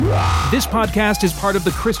This podcast is part of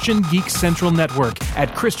the Christian Geek Central Network at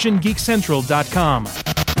ChristianGeekCentral.com.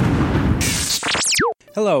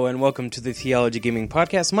 Hello and welcome to the Theology Gaming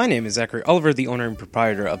Podcast. My name is Zachary Oliver, the owner and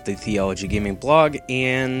proprietor of the Theology Gaming blog,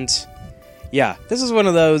 and yeah, this is one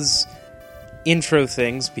of those intro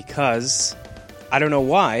things because I don't know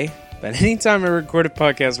why, but anytime I record a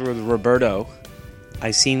podcast with Roberto,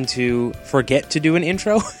 I seem to forget to do an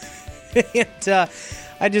intro, and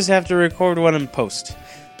I just have to record one in post.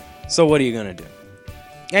 So what are you going to do?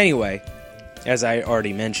 Anyway, as I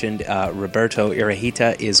already mentioned, Roberto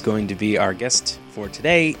Irahita is going to be our guest for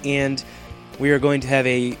today, and we are going to have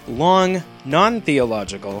a long,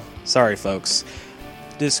 non-theological, sorry folks,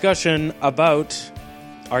 discussion about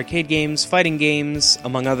arcade games, fighting games,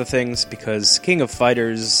 among other things, because King of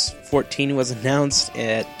Fighters 14 was announced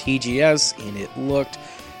at TGS, and it looked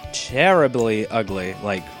terribly ugly,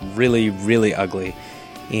 like really, really ugly,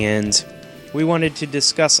 and we wanted to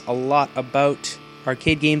discuss a lot about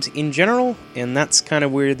arcade games in general, and that's kind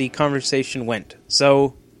of where the conversation went.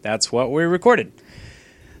 So that's what we recorded.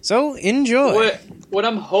 So enjoy. What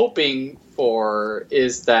I'm hoping for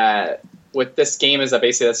is that with this game is that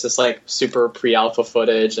basically that's just like super pre-alpha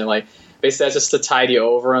footage, and like basically that's just to tide you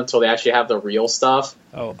over until they actually have the real stuff.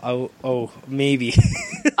 Oh, maybe.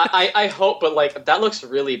 I hope, but like that looks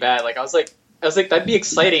really bad. Like I was like that'd be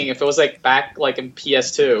exciting if it was like back like in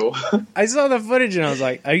PS2. I saw the footage and I was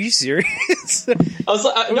like, "Are you serious?" I was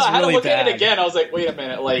like, I had really to look bad. at it again. I was like, wait a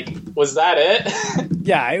minute, like was that it?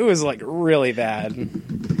 Yeah, it was like really bad.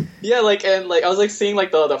 Yeah, like and like I was like seeing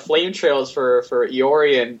like the flame trails for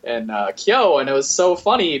Iori and Kyo, and it was so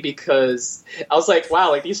funny because I was like,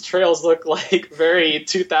 wow, like these trails look like very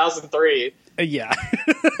 2003. Yeah.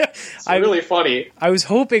 It's really funny. I was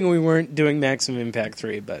hoping we weren't doing Maximum Impact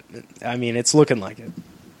 3, but I mean, it's looking like it.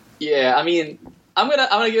 Yeah, I mean, I'm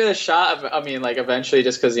gonna give it a shot. I mean, like eventually,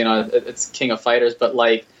 just because it's King of Fighters, but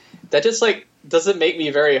like that just like doesn't make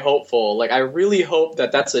me very hopeful. Like I really hope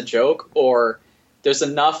that that's a joke, or there's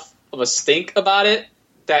enough of a stink about it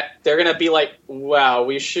that they're gonna be like, wow,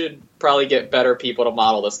 we should probably get better people to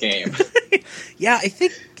model this game. Yeah, I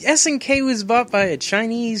think SNK was bought by a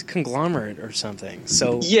Chinese conglomerate or something.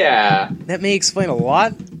 So yeah, that may explain a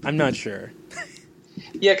lot. I'm not sure.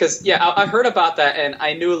 Yeah, because I heard about that, and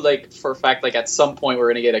I knew like for a fact like at some point we're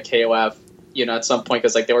gonna get a KOF. At some point,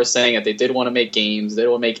 because like they were saying that they did want to make games, they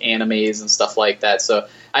want to make animes and stuff like that. So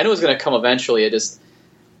I knew it was gonna come eventually. It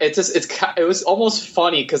was almost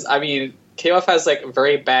funny because I mean KOF has like a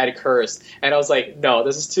very bad curse, and I was like, no,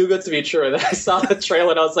 this is too good to be true. And then I saw the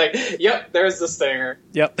trailer and I was like, yep, there's the stinger.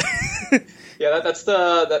 Yep. Yeah, that's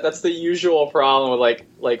the usual problem with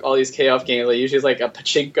like all these KOF games. Like usually it's like a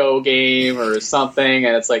pachinko game or something,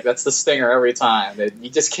 and it's like that's the stinger every time. You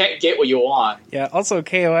just can't get what you want. Yeah. Also,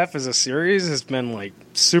 KOF as a series has been like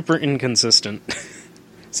super inconsistent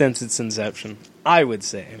since its inception. I would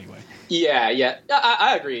say anyway. Yeah,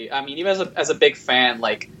 I agree. I mean, even as a big fan,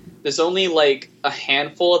 like there's only like a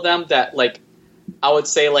handful of them that like I would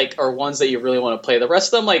say like are ones that you really want to play. The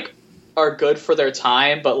rest of them like are good for their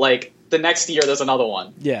time, but like the next year there's another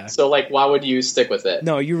one. Yeah. So like, why would you stick with it?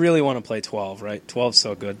 No, you really want to play 12, right? 12's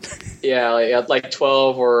so good. Yeah, like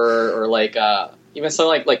 12 or like even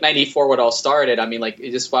something like 94 what all started. I mean, like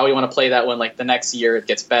just why would you want to play that when like the next year it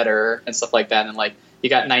gets better and stuff like that, and like. You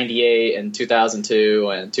got 98 and 2002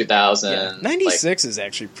 and 2000. Yeah, 96 is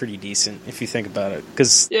actually pretty decent if you think about it.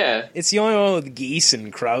 Because it's the only one with Geese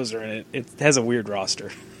and Krauser in it. It has a weird roster.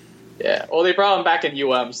 Yeah. Well, they brought him back in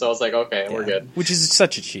UM, so I was like, okay, we're good. Which is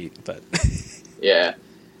such a cheat, but... Yeah.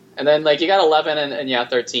 And then, like, you got 11 and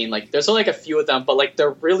 13. Like, there's only like a few of them, but, like, they're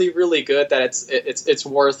really, really good that it's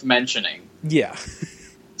worth mentioning. Yeah.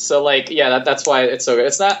 So like that's why it's so good.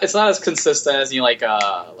 It's not as consistent as like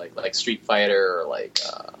Street Fighter or like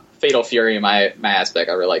Fatal Fury in my aspect.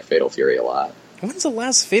 I really like Fatal Fury a lot. When's the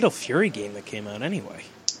last Fatal Fury game that came out anyway?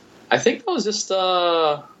 I think that was just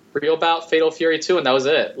Real Bout Fatal Fury 2, and that was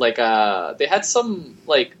it. Like they had some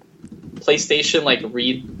like PlayStation like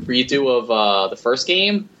redo of the first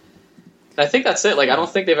game. And I think that's it. Like I don't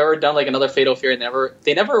think they've ever done like another Fatal Fury.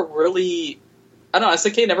 They never really. I don't know,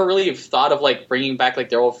 SNK never really thought of, like, bringing back, like,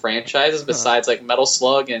 their old franchises besides, like, Metal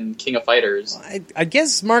Slug and King of Fighters. I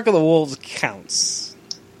guess Mark of the Wolves counts.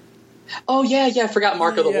 Oh, yeah, I forgot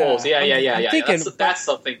Mark of the Wolves. Yeah. Thinking, that's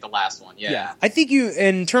I think, the last one, yeah. I think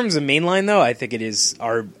in terms of mainline, though, I think it is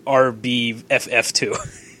RBFF2.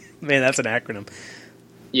 Man, that's an acronym.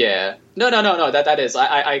 Yeah. No, that is.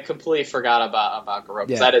 I completely forgot about Garou,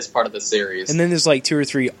 because that is part of the series. And then there's, like, 2 or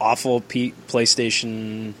 3 awful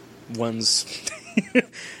PlayStation ones.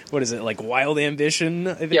 What is it, like Wild Ambition?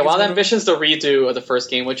 I think Yeah, is Wild one of them? Ambition's the redo of the first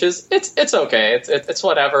game, which is it's okay. It's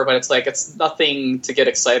whatever, but it's like it's nothing to get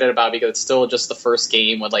excited about because it's still just the first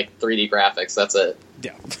game with like 3D graphics. That's it.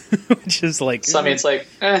 Yeah, which is like. So I mean, it's like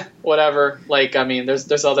whatever. Like I mean,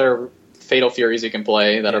 there's other Fatal Furies you can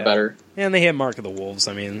play that are better. And they have Mark of the Wolves.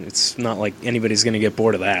 I mean, it's not like anybody's going to get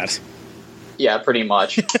bored of that. Yeah, pretty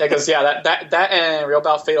much. Because that and Real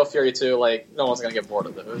Battle Fatal Fury 2, like no one's gonna get bored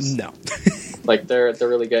of those. No. Like they're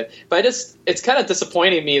really good. But it's kind of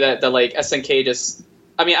disappointing me that like SNK just.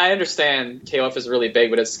 I mean, I understand KOF is really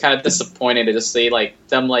big, but it's kind of disappointing to just see like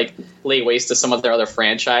them like lay waste to some of their other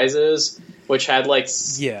franchises, which had like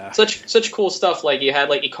such cool stuff. Like you had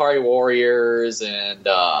like Ikari Warriors and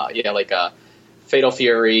like Fatal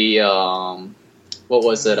Fury. What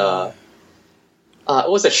was it? What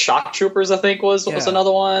was it? Shock Troopers, I think was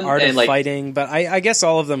another one. Art and, of like, Fighting, but I guess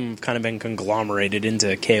all of them have kind of been conglomerated into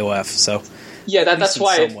KOF. So yeah, that's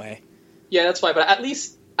why. In some way. Yeah, that's why. But at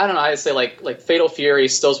least I don't know. I say like Fatal Fury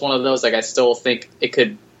still is one of those. Like I still think it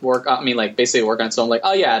could work. I mean, like basically work on its own. Like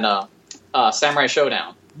Samurai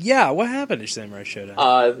Showdown. Yeah, what happened to Samurai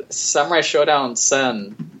Showdown? Samurai Showdown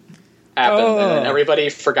Sen happened, and everybody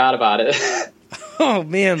forgot about it. Oh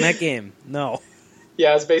man, that game. No.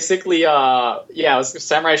 Yeah, it was basically it was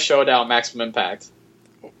Samurai Showdown Maximum Impact.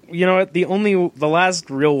 You know what? The last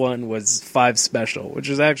real one was 5 Special, which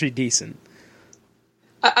is actually decent.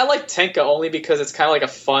 I like Tenka only because it's kind of like a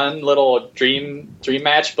fun little dream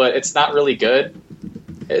match, but it's not really good.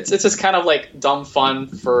 It's just kind of like dumb fun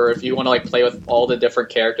for if you want to like play with all the different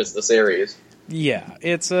characters of the series. Yeah,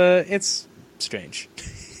 it's strange.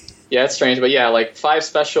 Yeah, it's strange, but yeah, like 5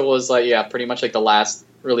 Special was like pretty much like the last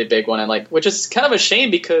really big one, and like which is kind of a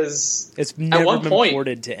shame because it's never at one been point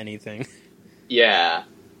ported to anything. Yeah.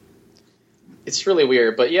 It's really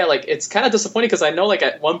weird, but yeah, like it's kind of disappointing because I know like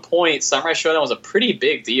at one point Samurai Showdown was a pretty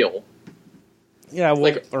big deal. Yeah, well,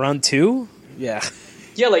 like around 2? Yeah.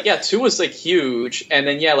 Yeah, like 2 was like huge, and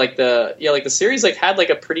then the series like had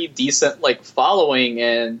like a pretty decent like following,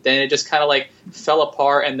 and then it just kind of like fell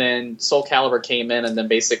apart, and then Soul Calibur came in, and then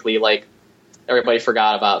basically like everybody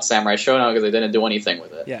forgot about Samurai Showdown because they didn't do anything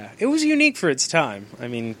with it. Yeah, it was unique for its time. I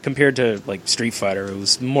mean, compared to like Street Fighter, it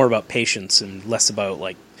was more about patience and less about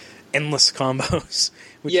like endless combos,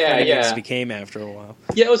 which Fighter became after a while.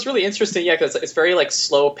 Yeah, it was really interesting. Yeah, because it's very like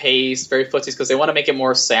slow paced, very footsies, because they want to make it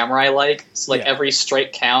more samurai like. So like every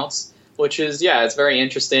strike counts, which is it's very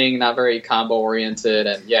interesting, not very combo oriented,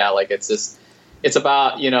 and like it's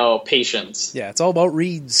about patience. Yeah, it's all about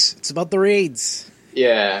reads. It's about the raids.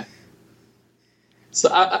 Yeah. So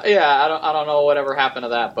I don't know whatever happened to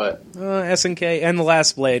that, but SNK and the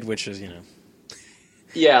Last Blade, which is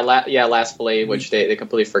Last Blade, which they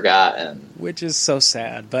completely forgot, and which is so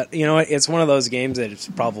sad. But you know what? It's one of those games that it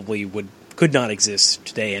probably could not exist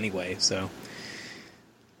today anyway. So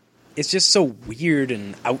it's just so weird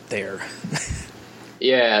and out there.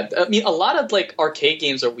 Yeah, I mean, a lot of like arcade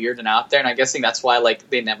games are weird and out there, and I'm guessing that's why like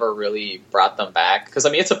they never really brought them back. Because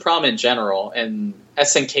I mean, it's a problem in general, and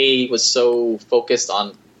SNK was so focused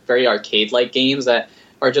on very arcade-like games that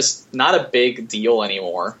are just not a big deal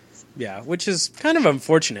anymore. Yeah, which is kind of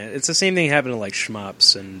unfortunate. It's the same thing happened to like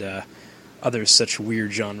shmups and other such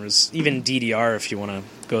weird genres. Even DDR, if you want to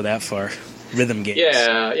go that far, rhythm games.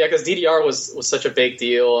 Yeah, because DDR was such a big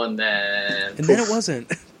deal, and then it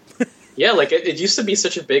wasn't. Yeah, like it used to be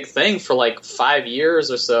such a big thing for like 5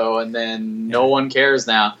 years or so, and then no one cares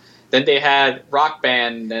now. Then they had Rock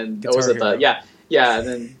Band, and what was it? And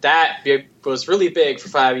then that was really big for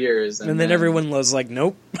 5 years, and then everyone was like,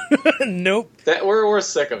 "Nope, nope." We're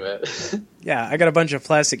sick of it. Yeah, I got a bunch of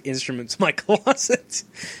plastic instruments in my closet,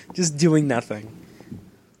 just doing nothing.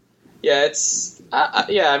 Yeah, it's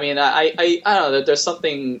I mean, I don't know. There's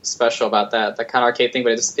something special about that kind of arcade thing,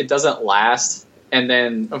 but it doesn't last. And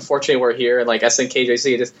then, unfortunately, we're here, and like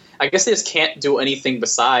SNKJC, I guess they just can't do anything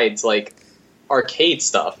besides like arcade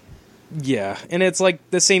stuff. Yeah, and it's like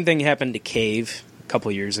the same thing happened to Cave a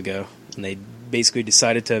couple years ago, and they basically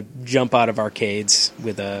decided to jump out of arcades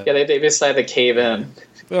with a. Yeah, they decided to cave in.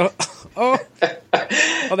 Oh,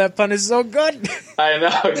 that pun is so good. I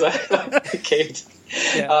know exactly. Caved.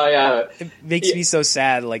 Yeah. Oh yeah, it makes me so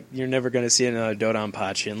sad. Like you're never going to see another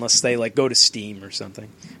Dodonpachi unless they like go to Steam or something,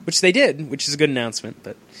 which they did, which is a good announcement.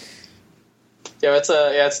 But yeah,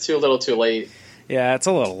 it's too little, too late. Yeah, it's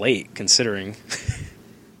a little late considering.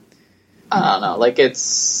 I don't know. Like it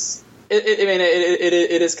is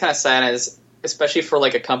kind of sad, especially for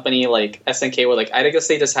like a company like SNK, where like I guess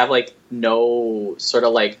they just have like no sort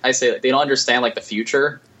of like they don't understand like the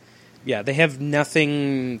future. Yeah, they have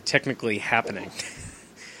nothing technically happening.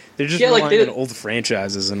 They're just relying on old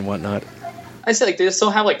franchises and whatnot. I said like they just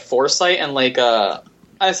don't have like foresight and like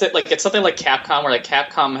I said like it's something like Capcom where like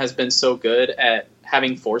Capcom has been so good at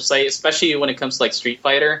having foresight, especially when it comes to like Street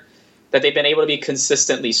Fighter, that they've been able to be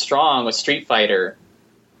consistently strong with Street Fighter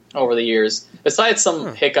over the years. Besides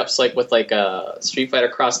some hiccups like with like Street Fighter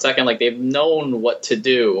Cross Tekken, like they've known what to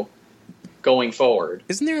do going forward.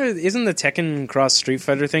 Isn't the Tekken Cross Street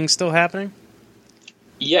Fighter thing still happening?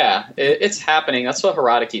 Yeah, it's happening. That's what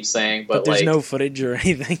Harada keeps saying. But there's like, no footage or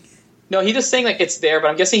anything. No, he's just saying like it's there,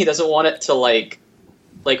 but I'm guessing he doesn't want it to like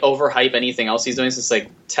overhype anything else he's doing, since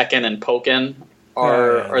like Tekken and Pokken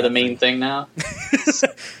are the main thing now.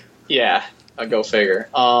 Yeah, I'll go figure.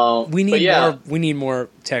 We need more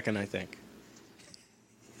Tekken, I think.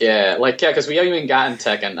 Yeah, because we haven't even gotten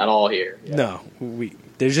Tekken at all here. Yeah. No,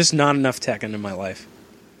 there's just not enough Tekken in my life.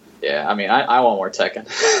 Yeah, I mean, I want more Tekken.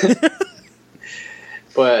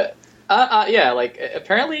 But yeah, like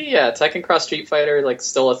apparently, yeah, Tekken Cross Street Fighter like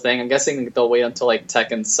still a thing. I'm guessing they'll wait until like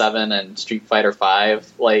Tekken 7 and Street Fighter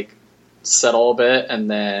 5 like settle a bit,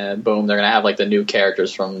 and then boom, they're gonna have like the new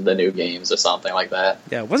characters from the new games or something like that.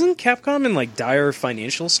 Yeah, wasn't Capcom in like dire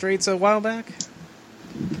financial straits a while back?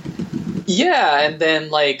 Yeah, and then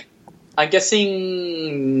like I'm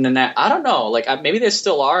guessing I don't know, like maybe they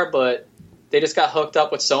still are, but they just got hooked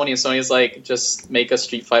up with Sony, and Sony's like, just make a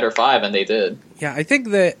Street Fighter 5, and they did. Yeah, I think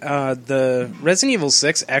that the Resident Evil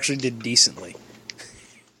 6 actually did decently.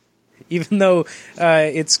 Even though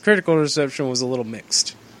its critical reception was a little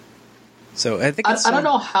mixed. So I think I don't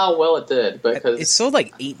know how well it did, because it sold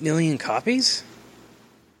like 8 million copies?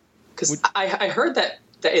 Because I heard that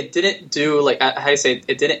it didn't do, like, how you say,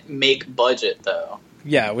 it didn't make budget, though.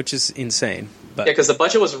 Yeah, which is insane. But yeah, because the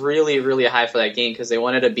budget was really, really high for that game, because they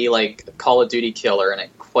wanted to be like a Call of Duty killer, and it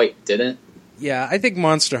quite didn't. Yeah, I think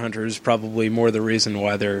Monster Hunter is probably more the reason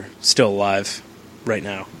why they're still alive right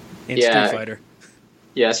now in Street Fighter.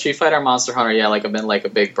 Yeah, Street Fighter and Monster Hunter, yeah, like have been like a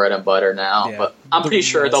big bread and butter now. Yeah. But I'm pretty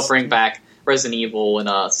sure they'll bring back Resident Evil in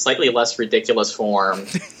a slightly less ridiculous form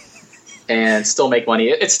and still make money.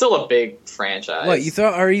 It's still a big franchise. What, you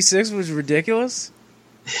thought RE6 was ridiculous?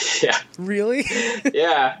 Yeah. Really?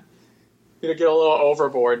 Yeah. You get a little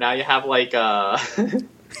overboard. Now you have like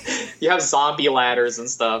you have zombie ladders and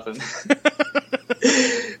stuff, and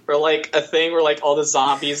or like a thing where like all the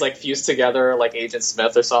zombies like fuse together like Agent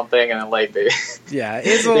Smith or something, and then like they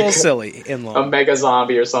it's a little silly in long. A mega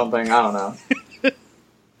zombie or something. I don't know.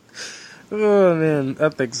 Oh man,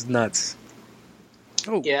 that thing's nuts.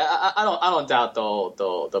 Oh yeah, I don't doubt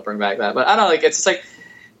they'll bring back that, but I don't know, like it's like,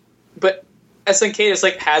 but SNK just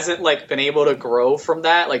like hasn't like been able to grow from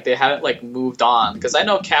that. Like they haven't like moved on, because I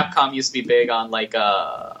know Capcom used to be big on like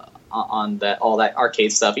on that all that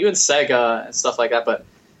arcade stuff, even Sega and stuff like that. But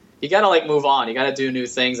you gotta like move on. You gotta do new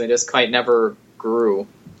things, and just quite never grew.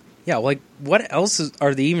 Yeah, like what else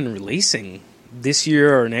are they even releasing this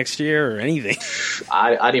year or next year or anything?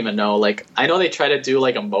 I don't even know. Like I know they try to do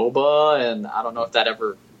like a MOBA, and I don't know if that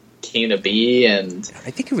ever came to be. And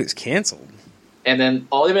I think it was canceled. And then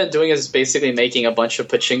all they've been doing is basically making a bunch of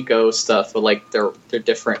pachinko stuff with like their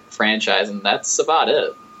different franchise, and that's about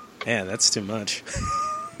it. Yeah, that's too much.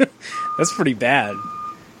 That's pretty bad.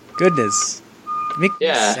 Goodness. Make me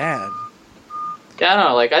sad. Yeah, I don't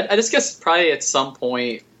know. Like I just guess probably at some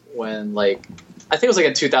point when like I think it was like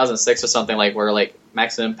in 2006 or something, like where like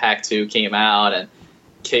Maximum Impact 2 came out and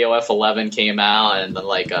KOF 11 came out, and then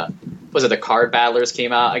like was it the Card Battlers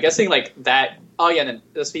came out? I guessing like that. Oh yeah, and then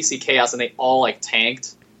this VC Chaos, and they all like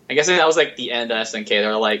tanked. I guess that was like the end of SNK.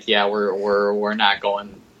 They're like, yeah, we're not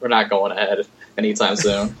going ahead anytime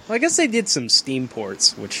soon. Well, I guess they did some Steam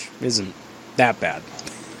ports, which isn't that bad.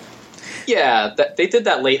 Yeah, they did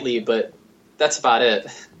that lately, but that's about it.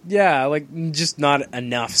 Yeah, like just not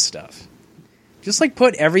enough stuff. Just like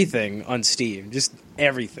put everything on Steam, just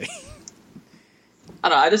everything. I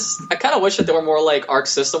don't know. I kind of wish that they were more like Arc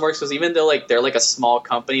System Works, because even though like they're like a small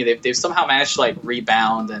company, they've somehow managed to like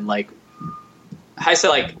rebound and like I say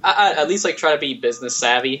like at least like try to be business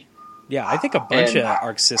savvy. Yeah, I think a bunch of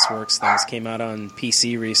Arc System Works things came out on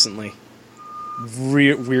PC recently.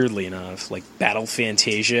 Weirdly enough, like Battle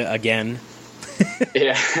Fantasia again.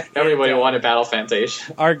 Yeah, everybody wanted Battle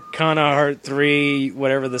Fantasia. Arcana Heart 3,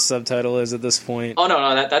 whatever the subtitle is at this point. Oh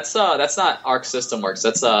no, that's not Arc System Works.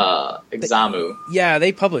 That's Examu. Yeah,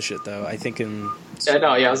 they publish it though. I think in. Yeah,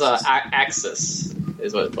 no, yeah, it was Axis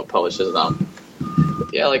is what publishes them.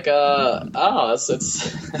 Yeah, like I don't know.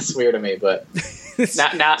 That's weird to me, but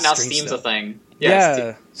now Steam's stuff. A thing.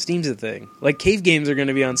 Yeah, Steam's a thing. Like cave games are going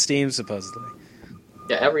to be on Steam supposedly.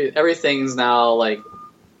 Yeah, everything's now like.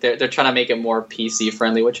 They're trying to make it more PC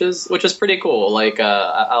friendly, which is pretty cool. Like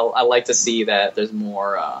I like to see that there's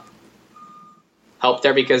more help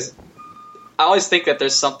there, because I always think that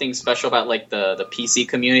there's something special about like the PC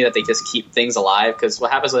community, that they just keep things alive. Because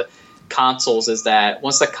what happens with consoles is that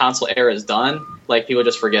once the console era is done, like people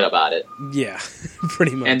just forget about it. Yeah,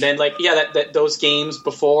 pretty much. And then like that those games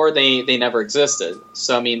before they never existed.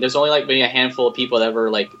 So I mean, there's only like maybe a handful of people that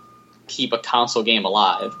ever like keep a console game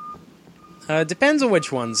alive. Depends on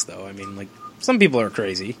which ones, though. I mean, like some people are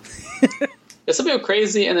crazy. There's some people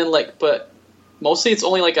crazy, and then like but. Mostly it's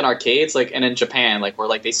only like in arcades, like, and in Japan, like where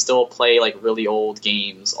like they still play like really old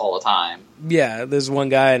games all the time. Yeah, there's one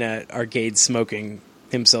guy in an arcade smoking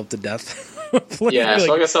himself to death. Yeah,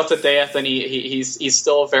 smoking himself to death, and he's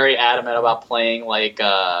still very adamant about playing like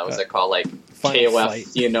what's it called, like Final KOF,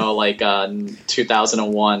 Flight.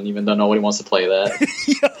 2001, even though nobody wants to play that.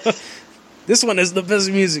 Yeah. This one is the best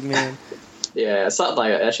music, man. Yeah, it's not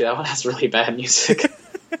like actually that one has really bad music.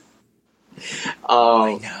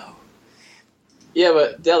 I know. Yeah,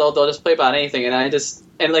 but they'll just play about anything,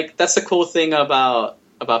 and like that's the cool thing about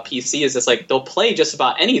PC is it's like they'll play just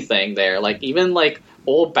about anything there. Like even like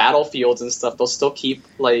old battlefields and stuff, they'll still keep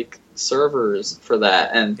like servers for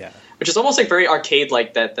that, and which is almost like very arcade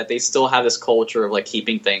like that they still have this culture of like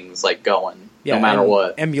keeping things like going no matter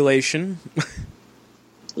what. Emulation.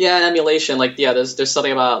 Yeah, emulation. Like there's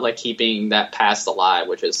something about like keeping that past alive,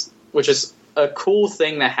 which is a cool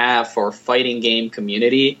thing to have for fighting game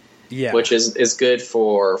community. Yeah. Which is good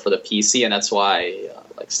for the PC, and that's why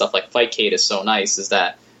like stuff like Fightcade is so nice. Is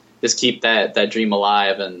that just keep that dream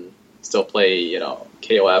alive and still play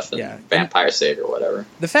KOF and Vampire Savior or whatever.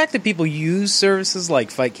 The fact that people use services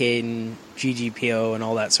like Fightcade and GGPO and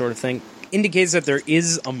all that sort of thing indicates that there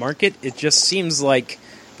is a market. It just seems like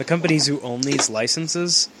the companies who own these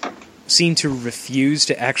licenses seem to refuse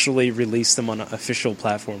to actually release them on official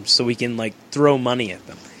platforms, so we can like throw money at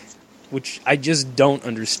them. Which I just don't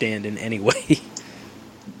understand in any way.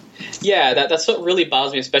 Yeah, that's what really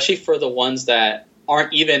bothers me, especially for the ones that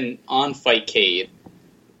aren't even on Fightcade.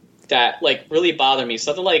 That like really bother me.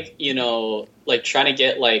 Something like like trying to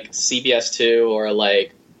get like CBS 2 or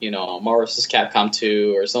like Marvel vs. Capcom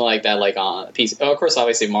 2 or something like that, like on PC. Oh, of course,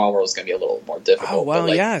 obviously Marvel World is going to be a little more difficult. Oh well, but,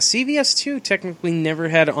 like, yeah. CBS 2 technically never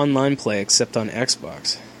had online play except on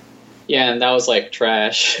Xbox. Yeah, and that was like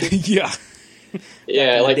trash. Yeah.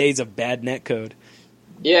 Yeah, like days of bad netcode.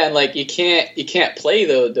 Yeah, and like you can't play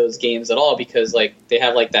those games at all because like they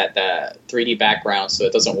have like that 3D background, so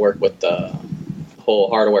it doesn't work with the whole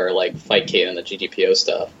hardware like Fightcade and the GGPO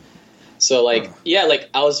stuff. So like like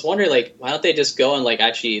I was wondering like why don't they just go and like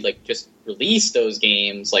actually like just release those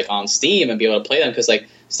games like on Steam and be able to play them, because like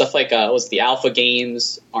stuff like the alpha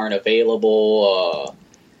games aren't available.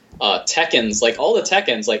 Tekken's, like all the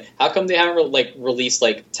Tekkens, like how come they haven't released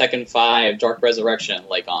like Tekken 5 Dark Resurrection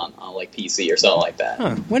like on like PC or something like that?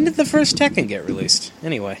 Huh. When did the first Tekken get released?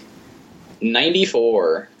 Anyway,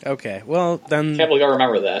 94. Okay, well then can't believe I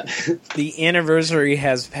remember that. The anniversary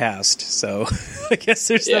has passed, so I guess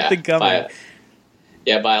there's something coming.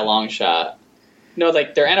 By a long shot. No,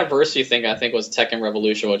 like their anniversary thing I think was Tekken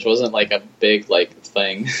Revolution, which wasn't like a big like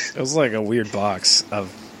thing. It was like a weird box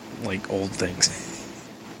of like old things.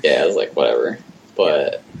 Yeah, it was like whatever,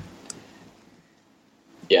 but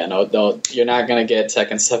no, you're not gonna get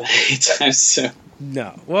Tekken 7 anytime soon.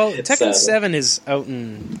 No, well, Tekken 7 is out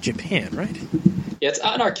in Japan, right? Yeah, it's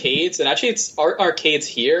out in arcades, and actually, it's arcades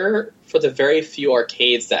here for the very few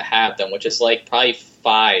arcades that have them, which is like probably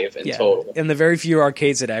 5 in total, and the very few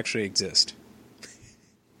arcades that actually exist.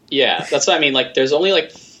 Yeah, that's what I mean. Like, there's only like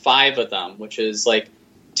 5 of them, which is like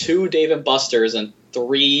 2 Dave & Buster's and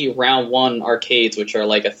 3 Round 1 arcades, which are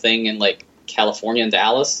like a thing in like California and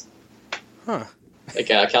Dallas. Huh. Like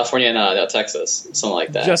California and Texas, something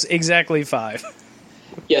like that. Just exactly 5.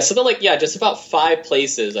 Yeah, so they're like, just about 5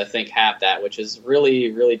 places I think have that, which is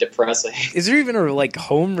really, really depressing. Is there even a like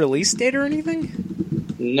home release date or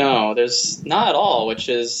anything? No, there's not at all, which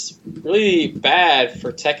is really bad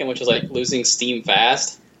for Tekken, which is like losing steam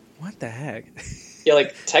fast. What the heck? Yeah,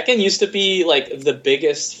 like Tekken used to be like the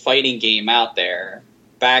biggest fighting game out there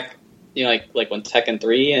back, like when Tekken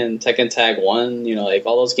 3 and Tekken Tag 1, like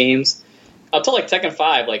all those games. Up to like Tekken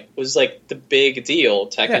 5, like was like the big deal.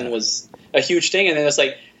 Tekken was a huge thing, and then it's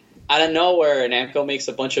like out of nowhere, Namco makes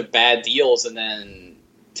a bunch of bad deals, and then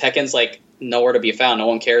Tekken's like nowhere to be found. No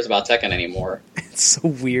one cares about Tekken anymore. It's so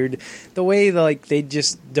weird the way like they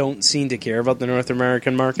just don't seem to care about the North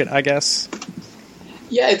American market, I guess.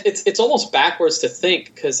 Yeah, it's almost backwards to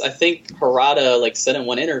think, because I think Harada like said in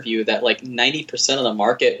one interview that like 90% of the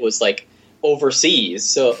market was like overseas.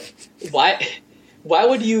 So why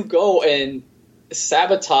would you go and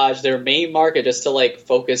sabotage their main market just to like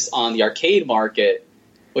focus on the arcade market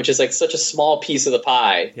which is like such a small piece of the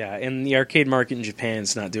pie. Yeah, and the arcade market in Japan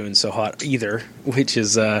is not doing so hot either, which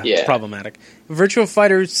is problematic. Virtua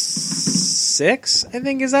Fighter 6, I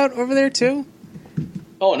think, is out over there too.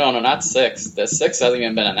 Oh, no, not 6. The 6 hasn't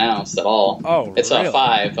even been announced at all. Oh, it's really? a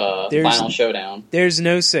 5, Final Showdown. There's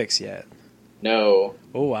no 6 yet. No.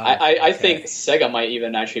 Oh, wow. I think Sega might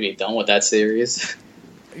even actually be done with that series.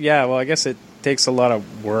 Yeah, well, I guess it takes a lot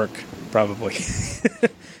of work, probably.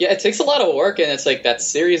 Yeah, it takes a lot of work, and it's like that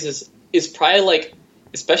series is probably like,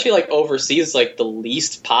 especially like overseas, like the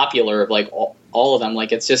least popular of like all of them.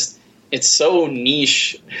 Like it's so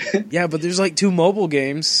niche. Yeah, but there's like 2 mobile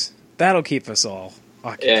games. That'll keep us all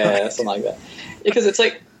occupied. Yeah, something like that. Because it's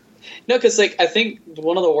like, no, because like I think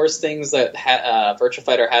one of the worst things that Virtua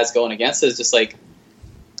Fighter has going against it is just like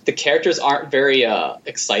the characters aren't very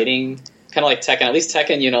exciting. Kind of like Tekken. At least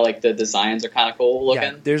Tekken, like the designs are kind of cool looking.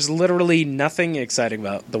 Yeah, there's literally nothing exciting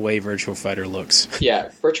about the way Virtua Fighter looks.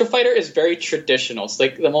 Yeah, Virtua Fighter is very traditional. It's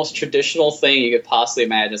like the most traditional thing you could possibly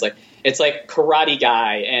imagine. It's like Karate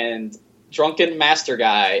Guy and Drunken Master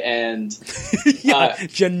Guy and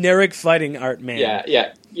generic fighting art man.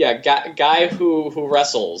 Yeah. Guy who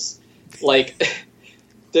wrestles. Like,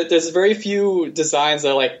 there's very few designs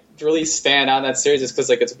that like really stand out in that series, just because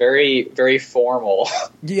like it's very, very formal.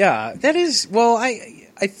 Yeah, that is. Well,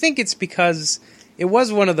 I think it's because it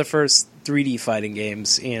was one of the first 3D fighting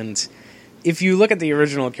games, and if you look at the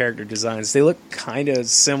original character designs, they look kind of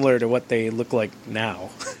similar to what they look like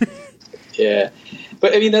now. Yeah.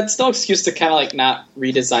 But, I mean, that's no excuse to kind of, like, not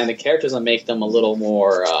redesign the characters and make them a little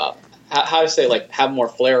more, how to say, like, have more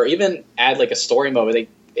flair, or even add, like, a story mode.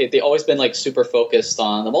 They've always been, like, super focused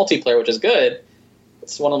on the multiplayer, which is good.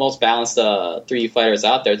 It's one of the most balanced 3D fighters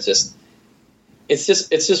out there. It's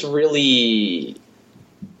just really,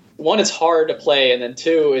 one, it's hard to play, and then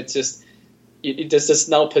two, it's just, there's just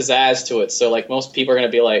no pizzazz to it. So, like, most people are going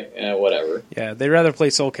to be like, whatever. Yeah, they'd rather play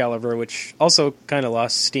Soul Calibur, which also kind of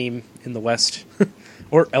lost steam in the West.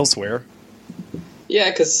 Or elsewhere. Yeah,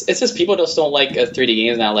 because it's just people just don't like 3D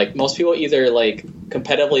games now. Like, most people either, like,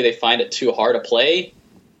 competitively they find it too hard to play,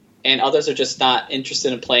 and others are just not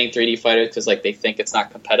interested in playing 3D fighters because, like, they think it's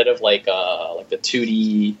not competitive like the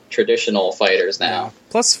 2D traditional fighters now. Yeah.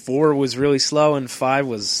 Plus 4 was really slow, and 5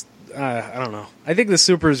 was, I don't know. I think the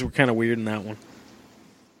supers were kind of weird in that one.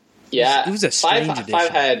 Yeah. It was a strange edition. 5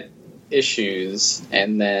 had issues,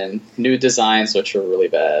 and then new designs, which were really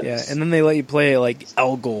bad. Yeah, and then they let you play, like,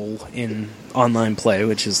 Elgol in online play,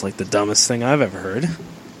 which is, like, the dumbest thing I've ever heard.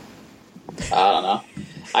 I don't know.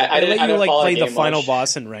 I didn't play the final much.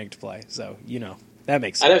 Boss in ranked play, so, that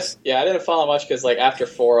makes sense. I didn't follow much, because, like, after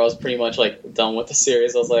 4, I was pretty much, like, done with the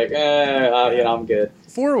series. I was like, I'm good.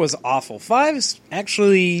 4 was awful. 5 is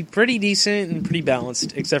actually pretty decent and pretty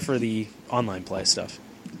balanced, except for the online play stuff.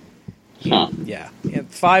 Huh. Yeah.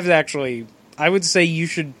 5 actually, I would say you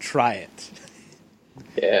should try it.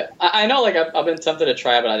 Yeah. I know, like, I've been tempted to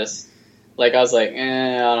try it, but I just, like, I was like,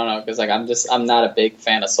 I don't know, because, like, I'm not a big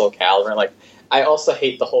fan of Soul Calibur. Like, I also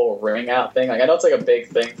hate the whole ring out thing. Like, I know it's, like, a big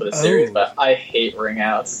thing for the series, but I hate ring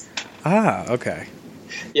outs. Ah, okay.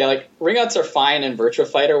 Yeah, like, ring outs are fine in Virtua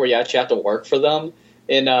Fighter, where you actually have to work for them.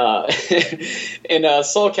 In Soul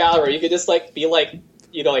Calibur, you could just, like, be, like,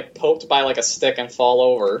 like, poked by, like, a stick and fall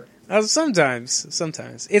over.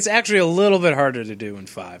 Sometimes. It's actually a little bit harder to do in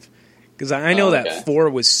 5. Because I know that 4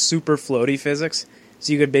 was super floaty physics,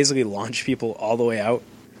 so you could basically launch people all the way out.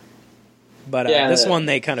 But this one,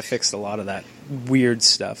 they kind of fixed a lot of that weird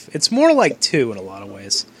stuff. It's more like 2 in a lot of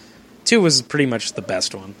ways. 2 was pretty much the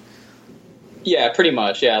best one. Yeah, pretty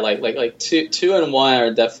much. Yeah, like 2 and 1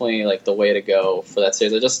 are definitely, like, the way to go for that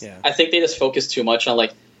series. I think they just focus too much on,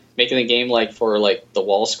 like, making the game, like, for, like, the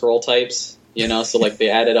wall scroll types. So, like, they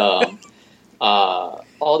added all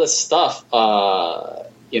this stuff,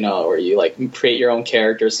 where you, like, create your own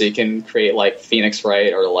character, so you can create, like, Phoenix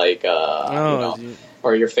Wright or, like,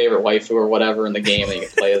 or your favorite waifu or whatever in the game that you can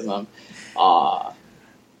play as them.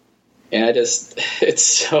 And it's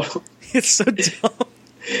so dumb.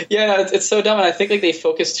 Yeah, no, it's so dumb, and I think, like, they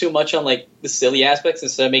focus too much on, like, the silly aspects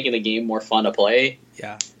instead of making the game more fun to play.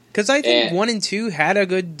 Yeah. Because I think 1 and 2 had a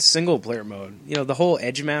good single-player mode. The whole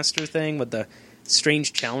Edgemaster thing with the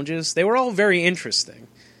strange challenges, they were all very interesting.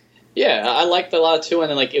 Yeah, I liked a lot of 2, and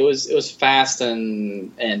then, like, it was fast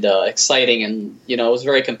and exciting, and, it was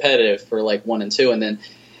very competitive for, like, 1 and 2, and then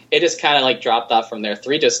it just kind of, like, dropped off from there.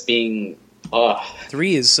 3 just being...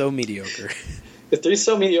 3 is so mediocre. The 3's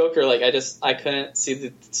so mediocre, like, I couldn't see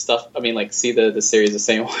the stuff, see the series the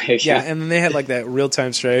same way again. Yeah, and then they had, like, that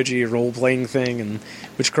real-time strategy role-playing thing,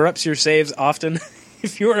 which corrupts your saves often,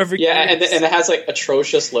 if you were ever curious. Yeah, and it has, like,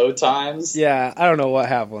 atrocious load times. Yeah, I don't know what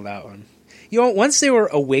happened with that one. once they were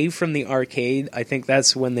away from the arcade, I think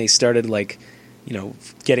that's when they started, like,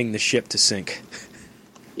 getting the ship to sync.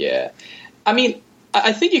 Yeah. I mean,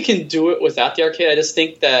 I think you can do it without the arcade. I just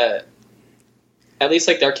think that at least,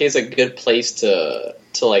 like, the arcade's a good place to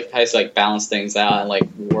like, how to say, like, balance things out and, like,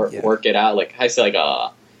 work it out. Like, how to say,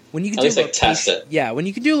 like, when you can at least, like, test it. Yeah, when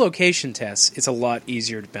you can do location tests, it's a lot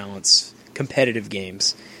easier to balance competitive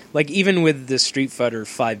games. Like, even with the Street Fighter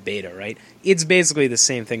 5 beta, right? It's basically the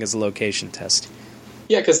same thing as a location test.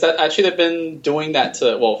 Yeah, because actually they've been doing that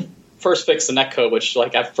to, well, first fix the netcode, which,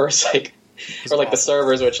 like, at first, like, or, like, the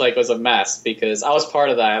servers, which, like, was a mess, because I was part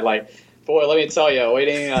of that. Like, boy, let me tell you,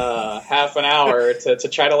 waiting half an hour to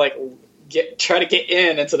try to, like, try to get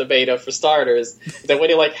into the beta for starters, then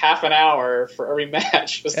waiting, like, half an hour for every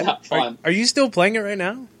match was not fun. Are you still playing it right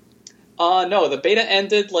now? No, the beta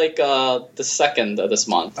ended, like, the 2nd of this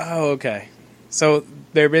month. Oh, okay. So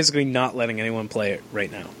they're basically not letting anyone play it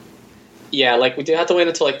right now. Yeah, like, we do have to wait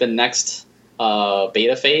until, like, the next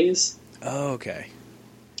beta phase. Oh, okay.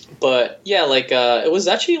 But, yeah, like, it was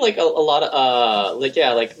actually, like, a lot of, like,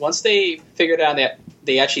 yeah, like, once they figured out that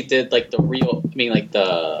they actually did, like, they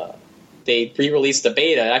re-released the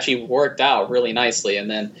beta, it actually worked out really nicely,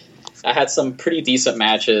 and then I had some pretty decent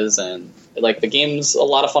matches, and, like, the game's a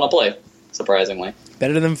lot of fun to play, surprisingly.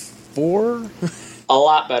 Better than 4? A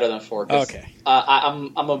lot better than 4. Okay.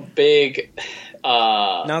 I'm a big...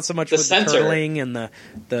 not so much with the turtling and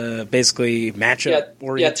the basically matchup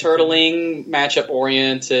oriented. Yeah, turtling, matchup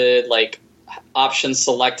oriented, like option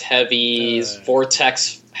select heavies,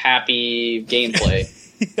 vortex happy gameplay.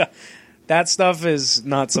 Yeah, that stuff is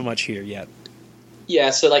not so much here yet. Yeah,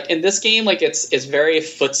 so like in this game, like it's very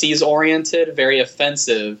footsies oriented, very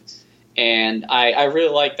offensive, and I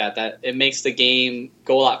really like that. That it makes the game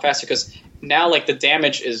go a lot faster because now like the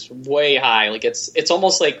damage is way high. Like it's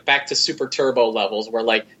almost like back to Super Turbo levels where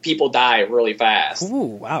like people die really fast. Ooh,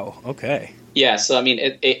 wow, okay. Yeah, so I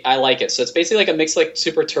mean, I like it. So it's basically like a mix like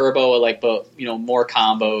Super Turbo, like but more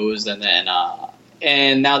combos, and then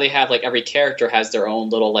and now they have like every character has their own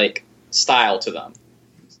little like style to them.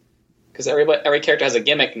 Because every character has a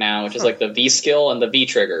gimmick now, which is like the V skill and the V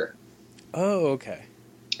trigger. Oh, okay.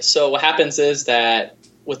 So what happens is that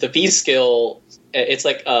with the V skill, it's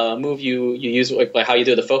like a move you use like how you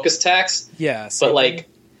do the focus attacks. Yeah. But like,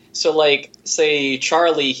 so like, say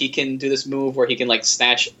Charlie, he can do this move where he can like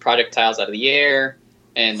snatch projectiles out of the air,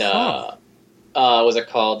 and what's it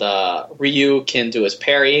called? Ryu can do his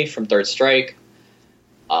parry from Third Strike.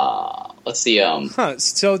 Let's see.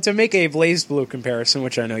 So to make a BlazBlue comparison,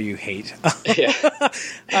 which I know you hate,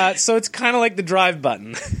 yeah. So it's kind of like the drive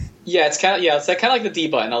button. Yeah, it's kind of like the D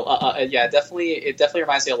button. Yeah, it definitely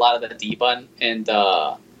reminds me a lot of the D button, and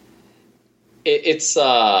it's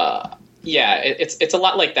a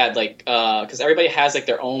lot like that. Like because everybody has like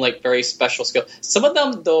their own like very special skill. Some of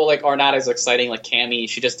them though like are not as exciting. Like Cammy,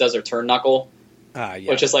 she just does her turn knuckle.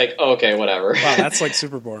 Yeah. Which is like, okay, whatever. Wow, that's like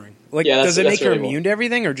super boring. Like, yeah, does it make her really immune to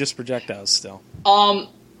everything or just projectiles still? Well,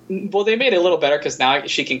 they made it a little better because now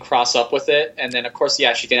she can cross up with it, and then of course,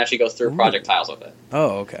 yeah, she can actually go through projectiles with it.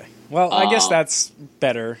 Oh, okay. Well, I guess that's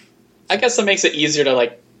better. I guess it makes it easier to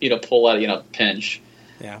like pull out pinch.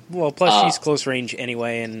 Yeah. Well, plus she's close range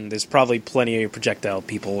anyway, and there's probably plenty of projectile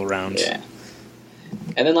people around. Yeah.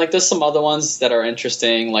 And then like there's some other ones that are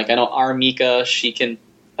interesting. Like I know Armika, she can.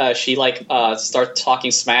 She start talking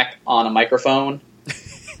smack on a microphone,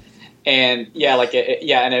 and yeah, like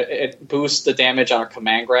it boosts the damage on her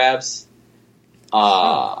command grabs.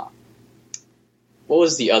 What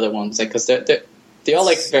was the other ones? Like, because they all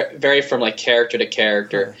like vary from like character to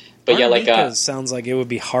character. But yeah, like sounds like it would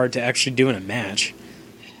be hard to actually do in a match.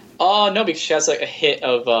 Oh no, because she has like a hit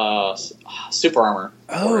of super armor.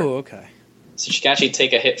 Oh, okay. So she can actually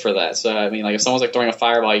take a hit for that. So, I mean, like, if someone's, like, throwing a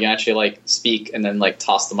fireball, you can actually, like, speak and then, like,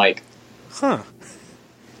 toss the mic. Huh.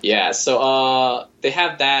 Yeah, so, they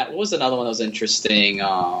have that. What was another one that was interesting?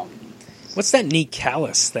 What's that neat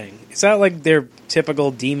Callus thing? Is that, like, their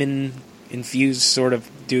typical demon-infused sort of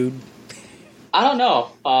dude? I don't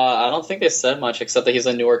know. I don't think they said much, except that he's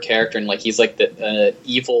a newer character, and, like, he's, like, the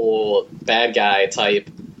evil bad guy type.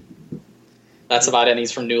 That's about it, and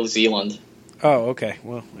he's from New Zealand. Oh, okay.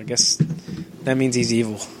 Well, I guess that means he's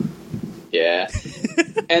evil. Yeah.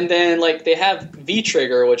 And then, like, they have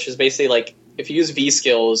V-Trigger, which is basically, like, if you use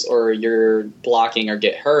V-skills or you're blocking or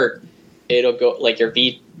get hurt, it'll go, like, your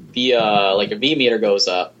V meter goes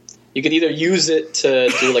up. You could either use it to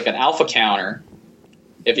do, like, an alpha counter,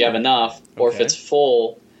 if you have enough, or if it's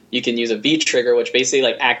full, you can use a V-Trigger, which basically,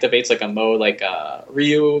 like, activates, like, a mode, like,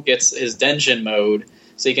 Ryu gets his Denjin mode,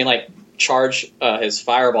 so you can, like, charge his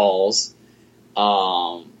fireballs,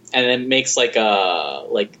 and then makes like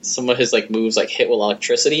some of his like moves like hit with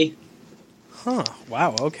electricity. Huh.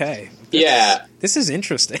 Wow. Okay. This is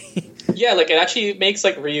interesting. Yeah, like it actually makes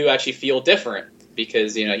like Ryu actually feel different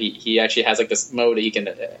because he actually has like this mode that he can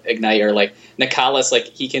ignite, or like Nicalis, like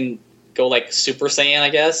he can go like Super Saiyan, I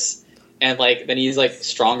guess, and like then he's like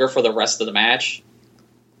stronger for the rest of the match.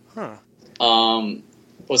 Huh.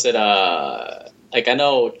 Was it like I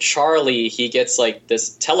know Charlie, he gets like this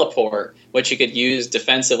teleport which he could use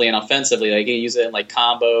defensively and offensively. Like he can use it in like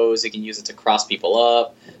combos, he can use it to cross people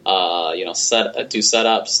up, do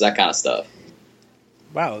setups, that kind of stuff.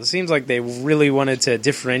 Wow, it seems like they really wanted to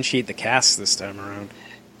differentiate the cast this time around.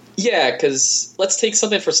 Yeah, because let's take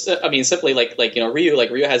something simply like Ryu. Like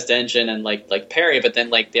Ryu has Denjin and like parry, but then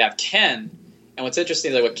like they have Ken. And what's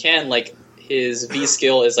interesting is like with Ken, like his V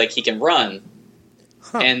skill is like he can run,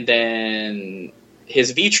 and then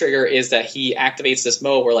his V trigger is that he activates this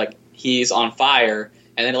mode where like he's on fire,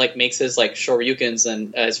 and then it like makes his like Shoryukens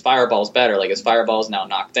and his fireballs better. Like his fireballs now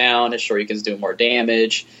knocked down, his Shoryukens do more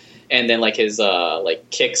damage. And then like his like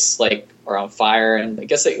kicks like are on fire, and I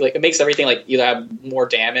guess it makes everything like either have more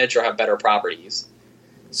damage or have better properties.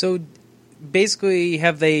 So basically,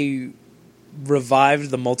 have they revived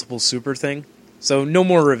the multiple super thing? So no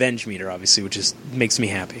more revenge meter, obviously, which just makes me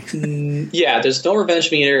happy. Yeah, there's no revenge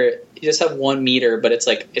meter. You just have one meter, but it's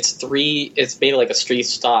made like a street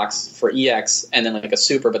stocks for EX and then like a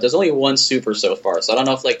super, but there's only one super so far. So I don't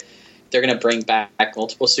know if like they're going to bring back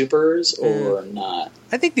multiple supers or not.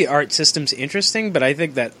 I think the art system's interesting, but I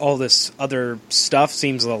think that all this other stuff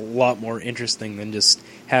seems a lot more interesting than just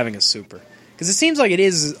having a super. Because it seems like it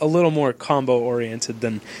is a little more combo-oriented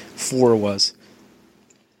than 4 was.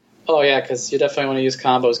 Oh, yeah, because you definitely want to use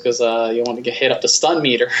combos because you want to get hit up the stun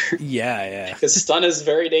meter. Yeah. Because stun is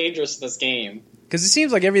very dangerous in this game. Because it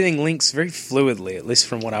seems like everything links very fluidly, at least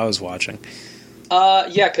from what I was watching.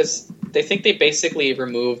 Yeah, because they think they basically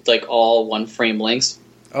removed like all one-frame links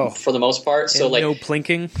for the most part. So like no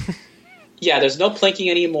plinking. Yeah, there's no plinking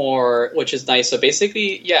anymore, which is nice. So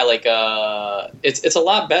basically, yeah, like it's a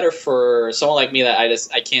lot better for someone like me that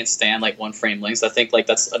I can't stand like one-frame links. I think like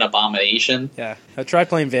that's an abomination. Yeah, I tried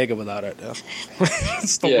playing Vega without it.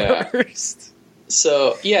 It's the worst.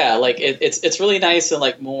 So yeah, like it's really nice and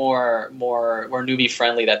like more newbie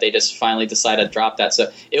friendly that they just finally decided to drop that.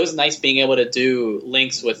 So it was nice being able to do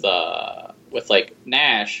links with like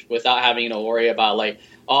Nash without having to worry about like,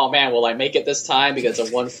 oh man, will I make it this time because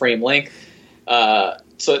of one frame link?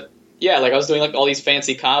 So yeah, like I was doing like all these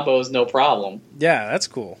fancy combos, no problem. Yeah, that's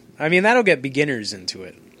cool. I mean, that'll get beginners into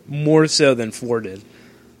it more so than 4 did.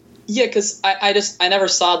 Yeah, because I never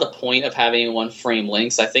saw the point of having one frame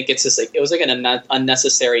links. I think it's just like it was like an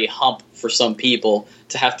unnecessary hump for some people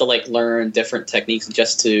to have to like learn different techniques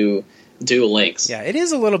just to do links. Yeah, it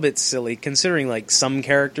is a little bit silly considering like some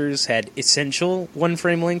characters had essential one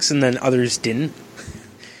frame links and then others didn't,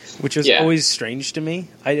 which was always strange to me.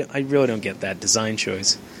 I really don't get that design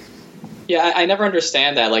choice. Yeah, I never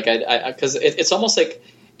understand that. Like because it's almost like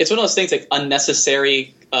it's one of those things like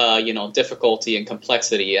unnecessary, difficulty and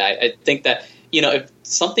complexity. I think that, if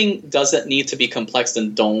something doesn't need to be complex,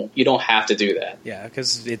 then you don't have to do that. Yeah,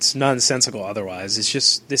 because it's nonsensical otherwise. It's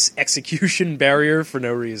just this execution barrier for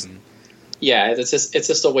no reason. Yeah, it's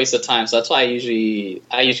just a waste of time. So that's why I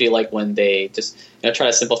usually like when they just try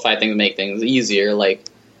to simplify things and make things easier. Like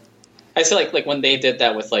I say, like when they did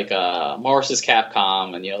that with like Marvel vs.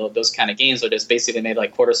 Capcom and those kind of games, where just basically made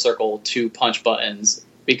like quarter circle 2 punch buttons.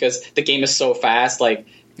 Because the game is so fast, like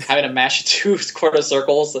having to mash 2 quarter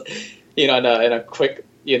circles, in a quick,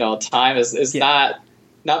 time is not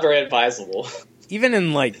very advisable. Even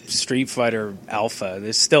in like Street Fighter Alpha,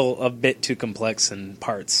 there's still a bit too complex in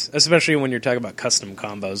parts, especially when you're talking about custom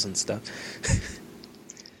combos and stuff.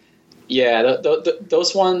 Yeah,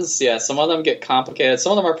 those ones, some of them get complicated.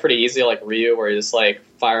 Some of them are pretty easy, like Ryu, where you just like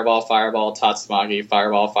fireball, Tatsumaki,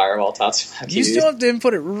 fireball, Tatsumaki. You still have to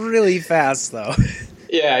input it really fast, though.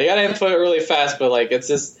 Yeah, you gotta input it really fast, but like it's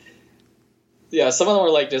just, some of them are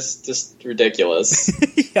like just ridiculous.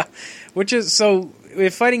 Yeah, which is so.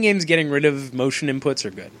 If fighting games getting rid of motion inputs are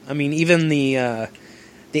good. I mean, even the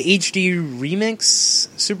HD remix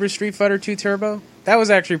Super Street Fighter 2 Turbo, that was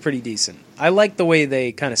actually pretty decent. I like the way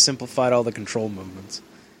they kind of simplified all the control movements.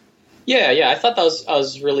 Yeah, I thought that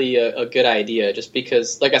was really a good idea. Just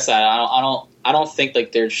because, like I said, I don't think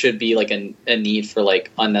like there should be like a need for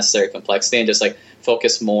like unnecessary complexity and just like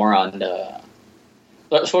focus more on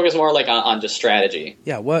just strategy.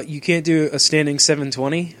 Yeah, well, you can't do a standing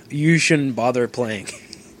 720. You shouldn't bother playing.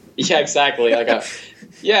 Yeah, exactly. Like,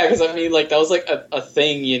 because I mean, like that was like a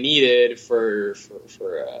thing you needed for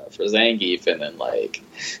Zangief, and then like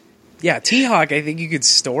Yeah, T-Hawk, I think you could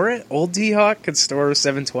store it. Old T-Hawk could store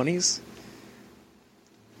 720s.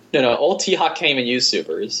 No, old T-Hawk can't even use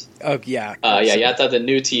supers. Oh, yeah. Yeah, you have to have the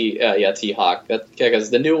new T-Hawk. Because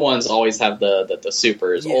the new ones always have the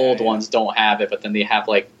supers. Old ones don't have it, but then they have,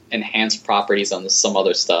 like, enhanced properties on some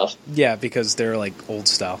other stuff. Yeah, because they're, like, old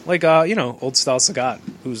style. Like, old style Sagat.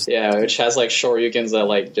 Which has, like, Shoryukens that,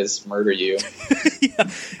 like, just murder you. Yeah,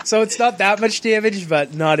 so it's not that much damage,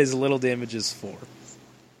 but not as little damage as 4.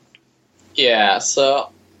 Yeah, so,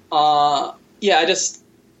 I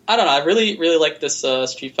don't know. I really, really like this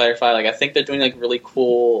Street Fighter 5. Like, I think they're doing like really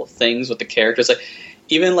cool things with the characters. Like,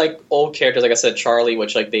 even like old characters, like I said, Charlie,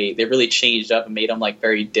 which like they really changed up and made him like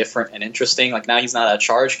very different and interesting. Like now he's not a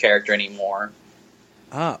charge character anymore.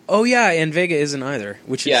 Oh yeah, and Vega isn't either.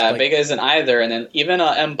 Vega isn't either. And then even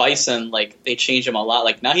M. Bison, like they changed him a lot.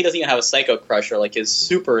 Like now he doesn't even have a Psycho Crusher. Like his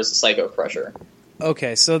super is a Psycho Crusher.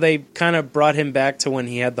 Okay, so they kind of brought him back to when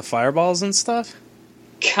he had the fireballs and stuff.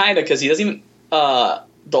 Kind of, because he doesn't even.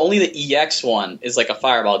 The EX one is like a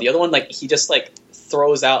fireball. The other one, like he just like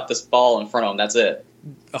throws out this ball in front of him. That's it.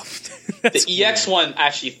 Oh, the EX one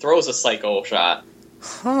actually throws a psycho shot.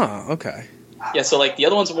 Huh. Okay. Yeah. So like the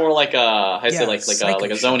other one's more like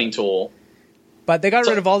like a zoning tool. But they got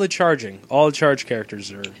rid of all the charging. All the charge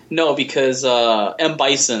characters are no, because M.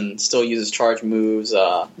 Bison still uses charge moves.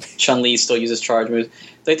 Chun-Li still uses charge moves.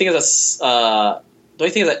 The only thing is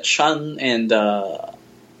that Chun and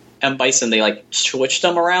M. Bison, they like switched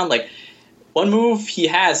them around. Like one move he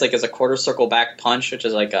has like is a quarter circle back punch, which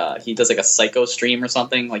is like he does like a psycho stream or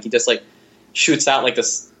something. Like he just like shoots out like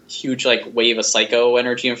this huge like wave of psycho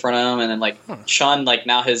energy in front of him, and then like Chun, like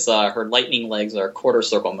now his her lightning legs are quarter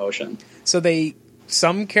circle motion. So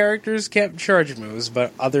some characters kept charge moves,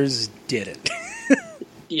 but others didn't.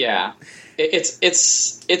 Yeah,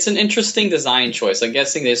 it's an interesting design choice. I'm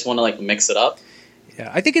guessing they just want to like mix it up. Yeah,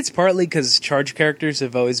 I think it's partly because charge characters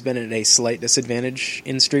have always been at a slight disadvantage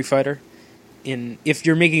in Street Fighter. If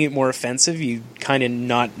you're making it more offensive, you kind of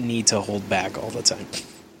not need to hold back all the time.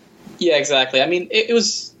 Yeah, exactly. I mean,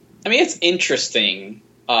 it's interesting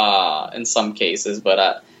in some cases,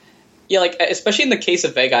 but like especially in the case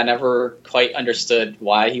of Vega, I never quite understood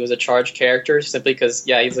why he was a charge character. Simply because,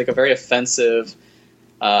 he's like a very offensive,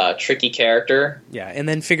 tricky character. Yeah, and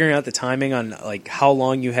then figuring out the timing on like how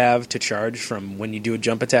long you have to charge from when you do a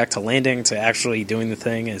jump attack to landing to actually doing the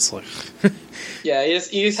thing is like yeah, you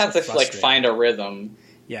just have to like find a rhythm.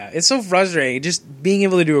 Yeah, it's so frustrating. Just being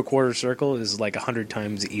able to do a quarter circle is like 100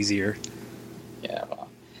 times easier. Yeah, well,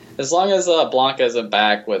 as long as Blanca isn't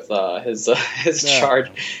back with his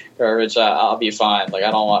charge garbage, I'll be fine. Like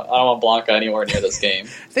I don't want Blanca anywhere near this game.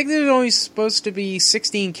 I think there's only supposed to be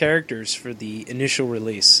 16 characters for the initial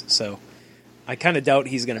release, so I kind of doubt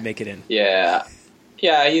he's going to make it in. Yeah,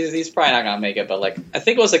 he's probably not going to make it. But like, I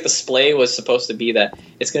think it was like the display was supposed to be that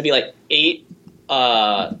it's going to be like 8,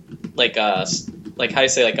 like how do you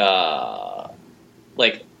say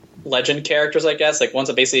like legend characters, I guess, like ones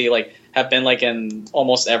that basically like have been like in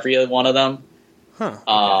almost every one of them. Huh.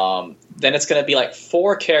 Okay. Then it's going to be like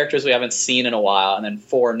 4 characters we haven't seen in a while, and then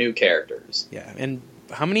 4 new characters. Yeah, and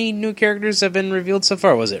how many new characters have been revealed so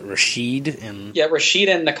far? Was it Rashid and? Yeah, Rashid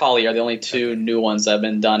and Nikali are the only 2 new ones that have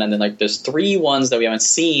been done, and then like there's 3 ones that we haven't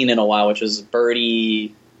seen in a while, which is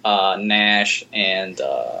Birdie, Nash, and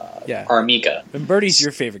Armika. And Birdie's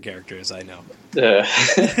your favorite character, as I know.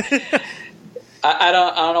 I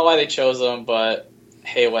don't know why they chose them, but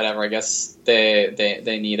hey, whatever. I guess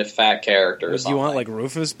they need a fat character or something. Do you want like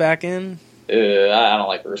Rufus back in? I don't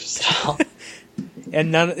like Rufus at all.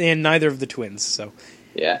 and neither of the twins. So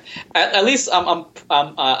yeah, at least I'm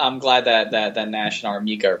glad that Nash and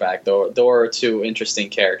Armika are back. There were 2 interesting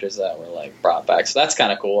characters that were like brought back, so that's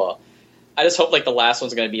kind of cool. I just hope like the last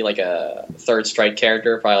one's going to be like a third strike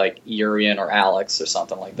character, probably like Urian or Alex or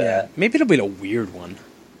something like that. Yeah, maybe it'll be a weird one.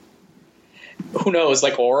 Who knows?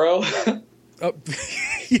 Like Oro. Oh,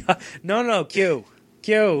 yeah. No, Q.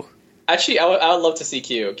 Actually, I would love to see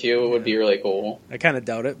Q. Q would be really cool. I kind of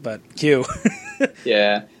doubt it, but Q.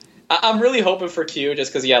 Yeah. I'm really hoping for Q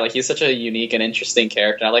just because, like, he's such a unique and interesting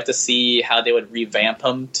character. I'd like to see how they would revamp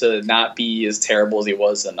him to not be as terrible as he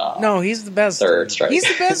was in No, he's the best. Third Strike. He's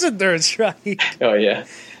the best in Third Strike. Oh, yeah.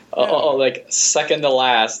 Like, second to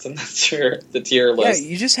last in the tier list. Yeah,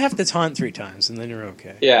 you just have to taunt 3 times, and then you're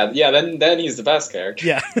okay. Yeah, then he's the best character.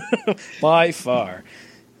 Yeah, by far.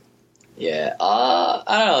 Yeah, I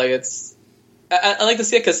don't know, like, I like to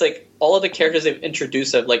see it because, like, all of the characters they've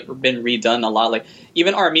introduced have, like, been redone a lot. Like,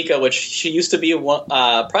 even Armika, which she used to be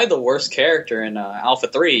probably the worst character in Alpha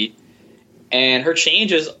 3, and her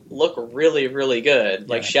changes look really, really good.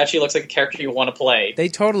 Like, she actually looks like a character you want to play. They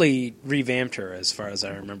totally revamped her, as far as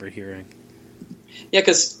I remember hearing. Yeah,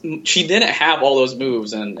 because she didn't have all those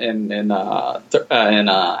moves in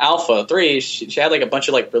Alpha 3. She had like a bunch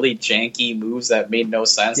of like really janky moves that made no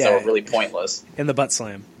sense, that were really pointless. And the butt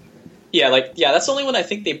slam. Yeah, that's the only one I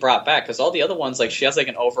think they brought back, because all the other ones, like, she has like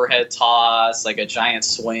an overhead toss, like a giant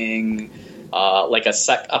swing, like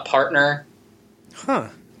a partner. Huh.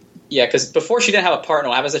 Yeah, because before she didn't have a partner,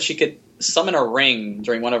 what happens is that she could summon a ring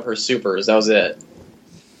during one of her supers. That was it.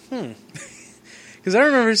 Because I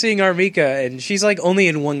remember seeing Armika, and she's like only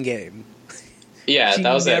in one game. Yeah,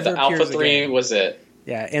 that was it. The Alpha 3 again. was it.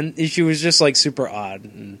 Yeah, and she was just like super odd.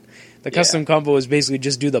 And the custom combo was basically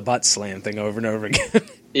just do the butt slam thing over and over again.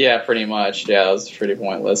 Yeah, pretty much. Yeah, it was pretty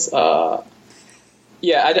pointless. I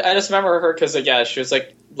just remember her because she was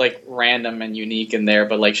like random and unique in there,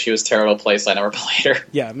 but like she was terrible to play, so I never played her.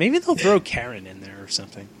 Yeah, maybe they'll throw Karen in there or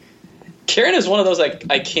something. Karen is one of those like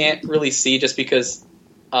I can't really see, just because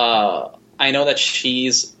I know that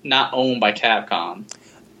she's not owned by Capcom.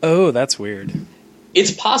 Oh, that's weird.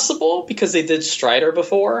 It's possible because they did Strider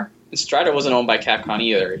before, and Strider wasn't owned by Capcom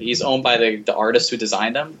either. He's owned by the artist who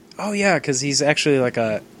designed him. Oh yeah, because he's actually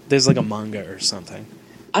there's like a manga or something.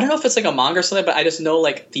 I don't know if it's like a manga or something, but I just know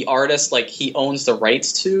like the artist, like he owns the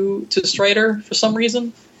rights to Strider for some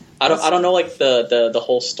reason. I don't know like the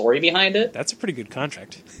whole story behind it. That's a pretty good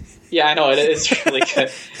contract. Yeah, I know it is really good.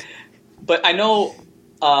 But I know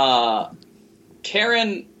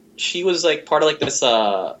Karen, she was like part of like this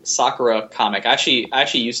Sakura comic. I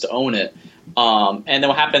actually used to own it. And then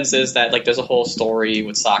what happens is that like there's a whole story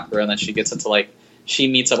with Sakura, and then she gets into like she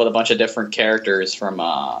meets up with a bunch of different characters from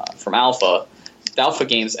Alpha, the Alpha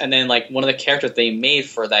games, and then like one of the characters they made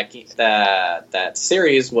for that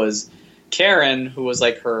series was Karen, who was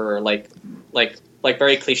like her like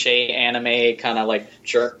very cliche anime kind of like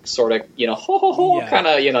jerk sort of kind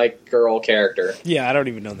of like girl character. Yeah, I don't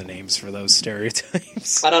even know the names for those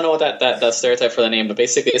stereotypes. I don't know what that stereotype for the name, but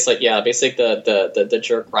basically it's like basically the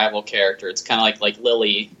jerk rival character. It's kind of like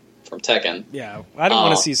Lily from Tekken. Yeah, I don't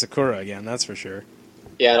want to see Sakura again. That's for sure.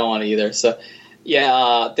 Yeah, I don't want to either. So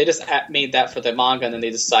they just made that for the manga, and then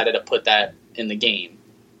they decided to put that in the game.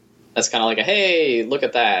 That's kind of like hey, look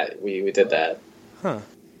at that, we did that. Huh.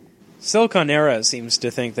 Silicon Era seems to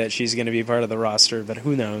think that she's going to be part of the roster, but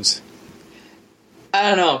who knows? I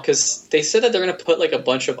don't know, because they said that they're going to put like a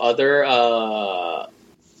bunch of other.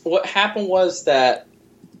 What happened was that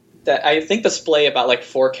I think the display about like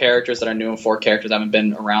 4 characters that are new and 4 characters that haven't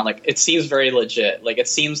been around. Like it seems very legit. Like it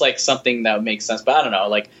seems like something that would make sense, but I don't know.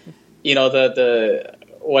 Like the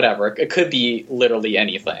whatever. It could be literally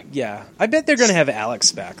anything. Yeah, I bet they're going to have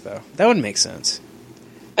Alex back though. That would make sense.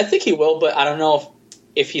 I think he will, but I don't know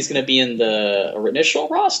if he's going to be in the initial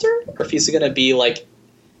roster or if he's going to be like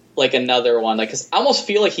another one. Like, 'cause I almost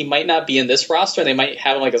feel like he might not be in this roster, and they might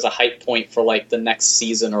have him like as a hype point for like the next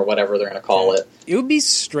season or whatever they're going to call it. It would be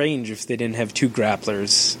strange if they didn't have 2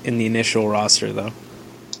 grapplers in the initial roster, though.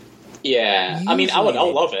 Yeah, usually. I mean, I would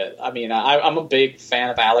love it. I mean, I'm a big fan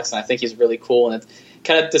of Alex, and I think he's really cool. And it's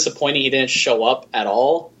kind of disappointing he didn't show up at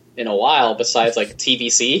all in a while, besides like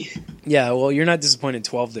TVC. Yeah, well, you're not disappointed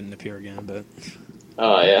 12 didn't appear again, but.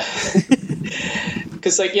 Oh yeah.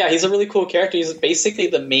 Because he's a really cool character. He's basically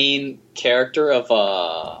the main character of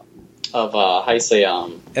how you say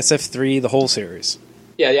SF3, the whole series.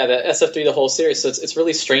 Yeah, the SF3, the whole series. So it's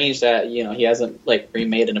really strange that he hasn't like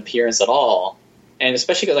remade an appearance at all, and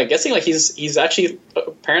especially because I'm guessing like he's actually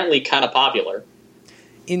apparently kind of popular.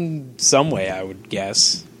 In some way, I would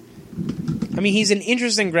guess. I mean, he's an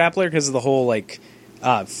interesting grappler because of the whole like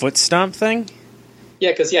foot stomp thing. Yeah,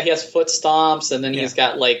 because he has foot stomps, and then he's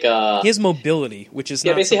got like he has mobility, which is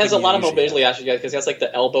basically has a lot of mobility actually, because he has like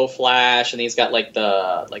the elbow flash, and he's got like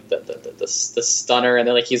the stunner, and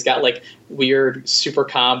then like he's got like weird super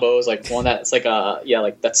combos, like one that's like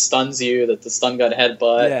that stuns you, that the stun gun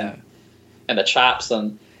headbutt, and the chops,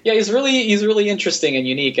 and he's really interesting and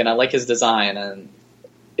unique, and I like his design, and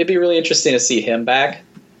it'd be really interesting to see him back.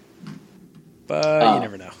 But you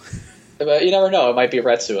never know. But you never know. It might be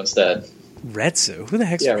Retsu instead. Retsu? Who the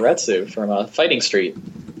heck's Retsu from Fighting Street.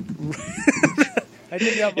 I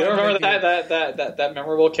did not. You don't remember that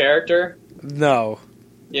memorable character? No.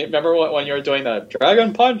 You remember when you were doing the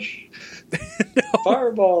Dragon Punch? No.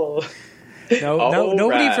 Fireball. No,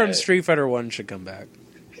 nobody from Street Fighter 1 should come back.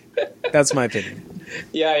 That's my opinion.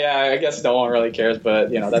 Yeah, I guess no one really cares, but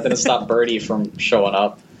that didn't stop Birdie from showing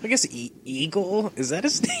up. I guess Eagle, is that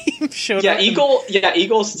his name? Showed up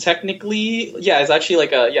Eagle's technically is actually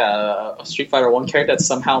like a Street Fighter 1 character that's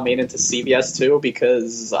somehow made into CVS 2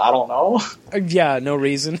 because I don't know. No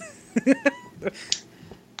reason.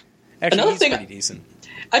 Actually, Another he's thing- pretty decent.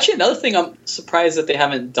 Actually, another thing I'm surprised that they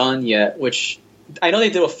haven't done yet, which I know they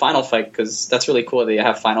did with Final Fight, because that's really cool. They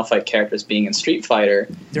have Final Fight characters being in Street Fighter.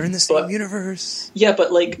 They're in the same But- universe. Yeah,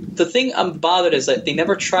 but like the thing I'm bothered is that they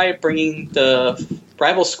never tried bringing the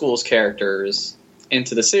rival schools characters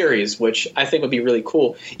into the series, which I think would be really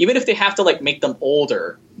cool. Even if they have to like make them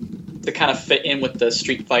older to kind of fit in with the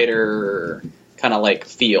Street Fighter kind of like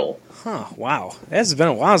feel. Huh, wow. It has been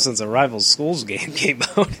a while since a Rival Schools game came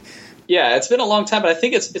out. Yeah, it's been a long time, but I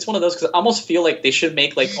think it's one of those because I almost feel like they should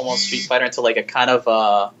make like almost Street Fighter into like a kind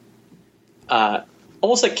of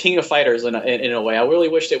almost like King of Fighters in a way. I really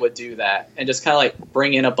wish they would do that and just kind of like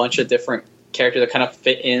bring in a bunch of different characters that kind of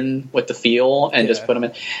fit in with the feel and just put them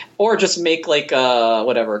in, or just make like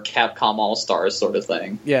whatever Capcom All Stars sort of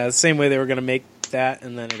thing. Yeah, the same way they were going to make that,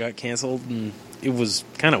 and then it got canceled, and it was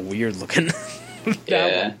kind of weird looking.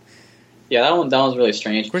 Yeah. Yeah, that one was really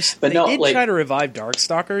strange. Of course, but they no, did like, try to revive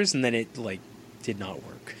Darkstalkers, and then it like did not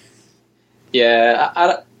work.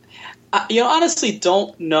 yeah, I honestly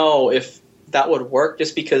don't know if that would work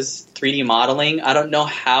just because 3D modeling. I don't know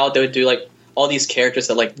how they would do like all these characters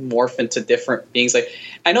that like morph into different beings. Like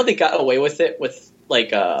I know they got away with it with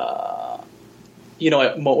like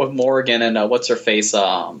with Morgan and what's her face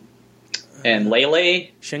and Lele.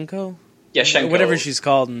 Shenko? Yeah, Shenko. Whatever she's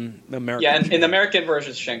called in the American. Yeah, in the American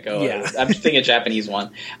version, Shenko. Yeah. I'm thinking a Japanese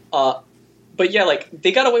one. But yeah, like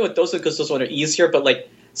they got away with those because those ones are easier. But like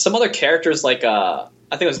some other characters, like I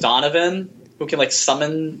think it was Donovan, who can like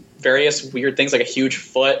summon various weird things, like a huge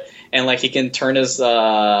foot, and like he can turn his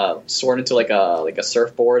sword into like a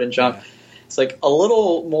surfboard and jump. Yeah. It's like a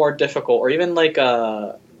little more difficult. Or even like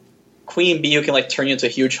Queen Bee, who can like turn you into a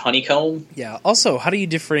huge honeycomb. Yeah. Also, how do you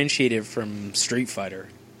differentiate it from Street Fighter?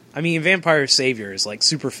 I mean, Vampire Savior is like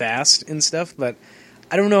super fast and stuff, but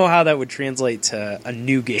I don't know how that would translate to a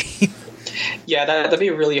new game. Yeah, that'd be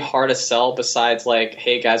really hard to sell. Besides, like,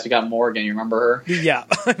 hey guys, we got Morgan. You remember her? Yeah,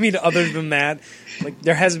 I mean, other than that, like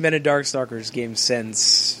there hasn't been a Darkstalkers game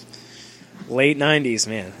since late '90s.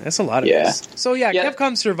 Man, that's a lot of this. So yeah,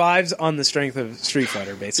 Capcom survives on the strength of Street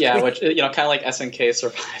Fighter, basically. Yeah, which kind of like SNK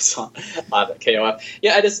survives on the KOF.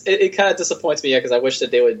 Yeah, it kind of disappoints me because I wish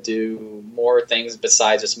that they would do more things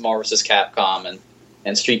besides just Marvel vs. Capcom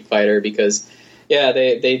and Street Fighter because. Yeah,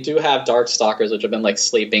 they do have Darkstalkers, which have been like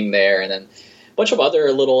sleeping there, and then a bunch of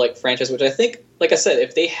other little like franchises, which I think, like I said,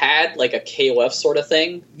 if they had like a KOF sort of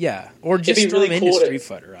thing, yeah, or just it'd be really into cool Street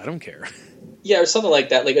Fighter. I don't care. Yeah, or something like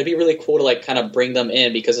that. Like it'd be really cool to like kind of bring them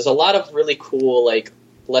in because there's a lot of really cool like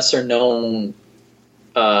lesser known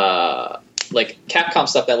like Capcom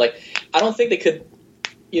stuff that like I don't think they could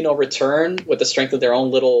return with the strength of their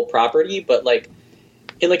own little property, but like.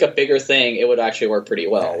 In like a bigger thing, it would actually work pretty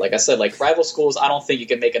well. Like I said, like Rival Schools, I don't think you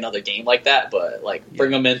can make another game like that, but like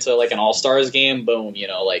bring them into like an All Stars game, boom,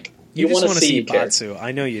 like you want to see Batsu.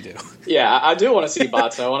 I know you do. Yeah, I do want to see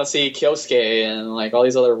Batsu. I want to see Kyosuke and like all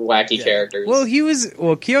these other wacky characters. Well,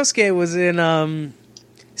 Kyosuke was in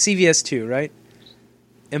CVS 2, right?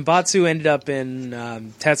 And Batsu ended up in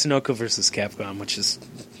Tatsunoko vs. Capcom, which is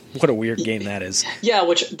what a weird game that is.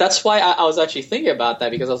 Yeah, that's why I was actually thinking about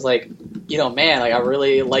that because I was like, man, like I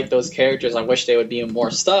really like those characters. I wish they would be in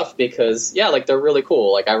more stuff because like they're really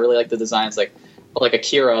cool. Like I really like the designs, like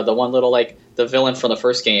Akira, the one little like the villain from the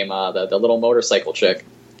first game, the little motorcycle chick.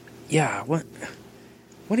 Yeah, what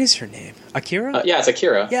is her name? Akira? Yeah, it's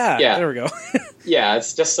Akira. Yeah, there we go. Yeah,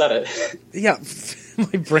 it's just said it. Yeah,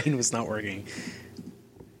 my brain was not working.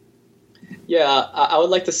 Yeah, I would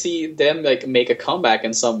like to see them like make a comeback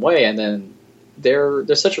in some way, and then they're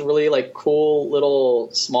such a really like cool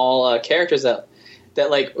little small characters that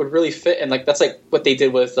like would really fit, and like that's like what they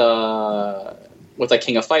did with like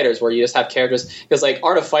King of Fighters, where you just have characters because like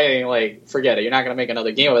Art of Fighting, like forget it, you're not gonna make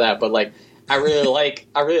another game with that, but like I really like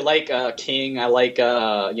King, I like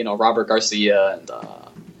Robert Garcia and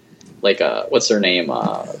like what's her name,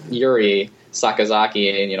 Yuri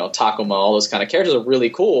Sakazaki and Takuma, all those kind of characters are really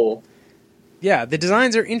cool. Yeah, the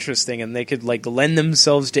designs are interesting, and they could like lend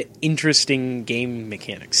themselves to interesting game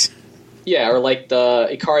mechanics. Yeah, or like the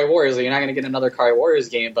Ikari Warriors. Like, you're not going to get another Ikari Warriors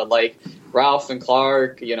game, but like Ralph and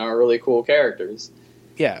Clark, are really cool characters.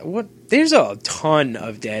 Yeah, there's a ton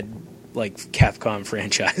of dead like Capcom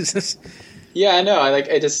franchises. Yeah, I know.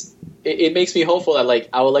 It makes me hopeful that like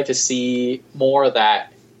I would like to see more of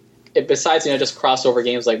that. Besides, just crossover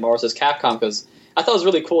games like Marvel vs. Capcom, because I thought it was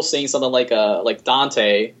really cool seeing something like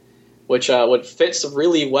Dante. Which would fits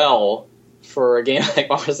really well for a game like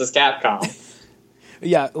Marvel vs. Capcom.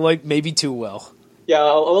 Yeah, like maybe too well. Yeah,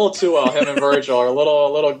 a little too well. Him and Virgil are a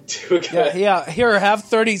little too good. Yeah. Here, have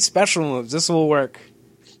 30 special moves. This will work.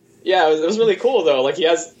 Yeah, it was really cool though. Like he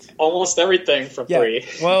has almost everything from 3.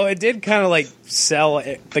 Well, it did kind of like sell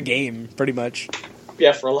the game pretty much.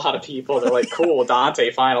 Yeah, for a lot of people, they're like, "Cool,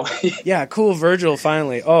 Dante finally." Yeah, cool, Virgil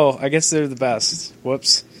finally. Oh, I guess they're the best.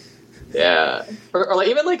 Whoops. Yeah, or like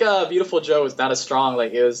even like Beautiful Joe was not as strong.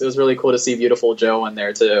 Like it was really cool to see Beautiful Joe in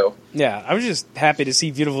there too. Yeah, I was just happy to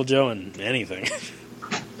see Beautiful Joe in anything.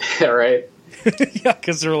 Yeah, right. Yeah,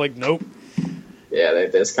 because they're like, nope. Yeah, they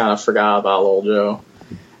just kind of forgot about old Joe.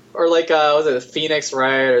 Or like, was it Phoenix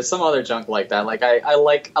Wright or some other junk like that? Like I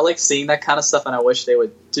like seeing that kind of stuff, and I wish they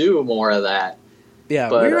would do more of that. Yeah,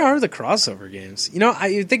 but, where are the crossover games? You know,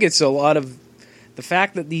 I think it's a lot of the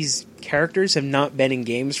fact that these characters have not been in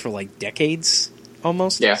games for like decades,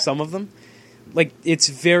 almost. Yeah. Some of them, like it's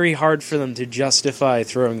very hard for them to justify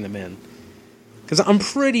throwing them in. Because I'm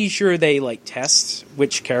pretty sure they like test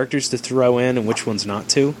which characters to throw in and which ones not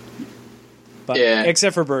to. But yeah.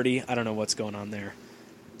 Except for Birdie, I don't know what's going on there.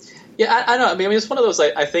 Yeah, I don't know. I mean, it's one of those.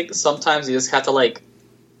 I think sometimes you just have to like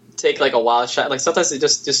take like a wild shot. Like sometimes they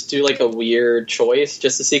just do like a weird choice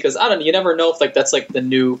just to see. Because I don't know. You never know if like that's like the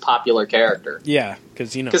new popular character. Yeah,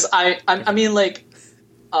 because you know. Because I mean like.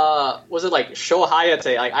 Was it like Sho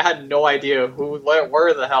Hayate? Like I had no idea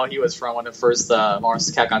where the hell he was from when the first Marvel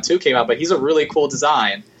vs. Capcom 2 came out, but he's a really cool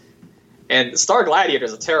design. And Star Gladiator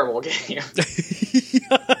is a terrible game.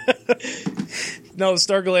 No,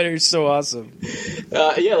 Star Gladiator is so awesome.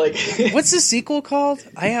 Yeah, like what's the sequel called?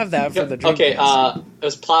 I have that for the Dreamcast. Okay, it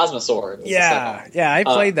was Plasma Sword. Yeah, I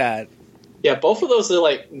played that. Yeah, both of those are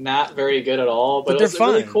like not very good at all, but they're it was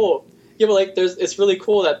fun. Really cool. Yeah, but like, it's really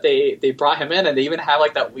cool that they brought him in, and they even have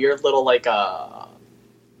like that weird little like how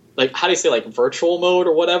do you say, like virtual mode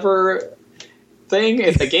or whatever thing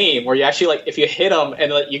in the game where you actually like if you hit him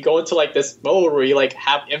and like, you go into like this mode where you like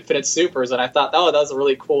have infinite supers, and I thought that was a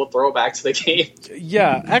really cool throwback to the game.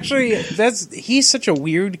 Yeah, actually, he's such a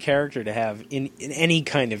weird character to have in any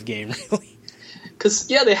kind of game, really. Because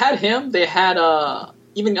they had him, they had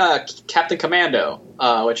even Captain Commando,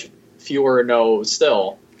 which fewer know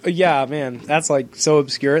still. Yeah, man, that's like so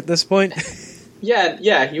obscure at this point.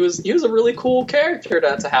 Yeah, he was a really cool character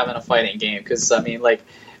to have in a fighting game, because I mean, like,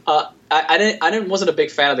 I wasn't a big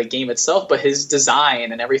fan of the game itself, but his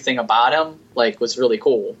design and everything about him like was really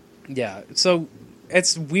cool. Yeah, so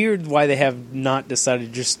it's weird why they have not decided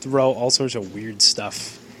to just throw all sorts of weird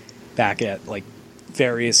stuff back at like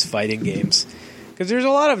various fighting games, because there's a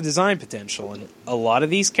lot of design potential in a lot of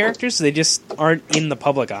these characters. They just aren't in the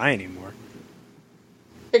public eye anymore.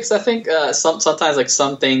 Because I think sometimes like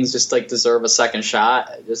some things just like deserve a second shot.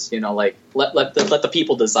 Just like let the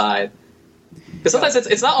people decide. Because sometimes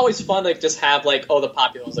it's not always fun to like, just have like the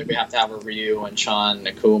popular ones, like we have to have a Ryu and Chun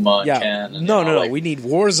and Akuma and Ken. And, no, like, we need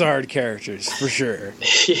Warzard characters for sure.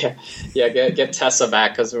 Get Tessa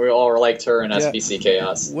back, because we all liked her in SBC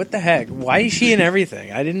Chaos. What the heck? Why is she in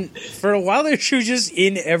everything? For a while there she was just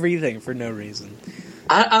in everything for no reason.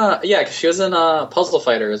 I don't know. Yeah, because she was in Puzzle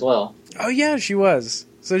Fighter as well. Oh yeah, she was.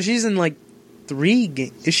 So she's in like 3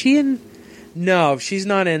 games. Is she in? No, she's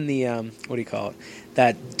not in the what do you call it?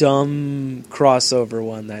 That dumb crossover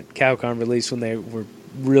one that Capcom released when they were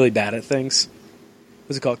really bad at things.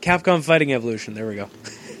 What's it called? Capcom Fighting Evolution. There we go.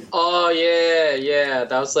 Oh yeah.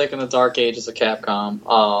 That was like in the dark ages of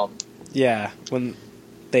Capcom. Yeah, when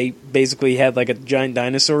they basically had like a giant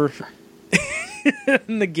dinosaur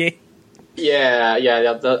in the game. Yeah.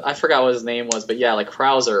 I forgot what his name was, but yeah, like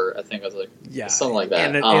Krauser, I think was like something like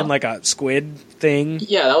that, and like a squid thing.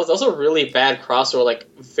 Yeah, that was a really bad crossover. Like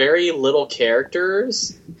very little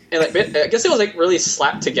characters, and like I guess it was like really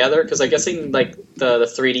slapped together, because I guessing like the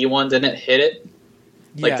 3D one didn't hit it,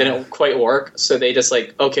 like didn't quite work. So they just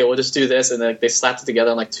like, okay, we'll just do this, and then like, they slapped it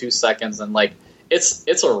together in like 2 seconds, and like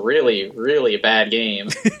it's a really really bad game.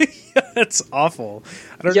 That's awful.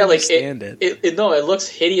 I don't understand it. It looks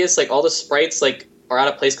hideous. Like all the sprites like are out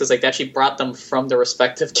of place, because like they actually brought them from their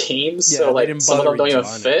respective games. Yeah, so like some of them don't even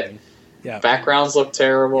fit. Anything. Yeah, backgrounds look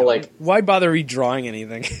terrible. Yeah, like why bother redrawing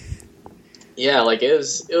anything? Yeah, like it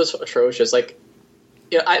was atrocious. Like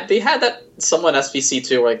they had that someone SVC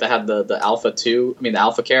too, where like they had the Alpha 2. I mean the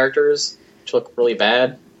Alpha characters, which look really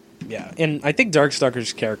bad. Yeah, and I think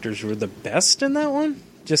Darkstalker's characters were the best in that one,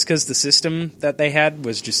 just because the system that they had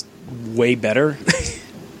was just way better.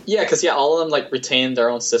 Yeah, because all of them like retained their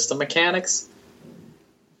own system mechanics.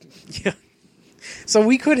 Yeah. So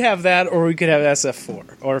we could have that, or we could have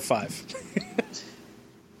SF4 or 5.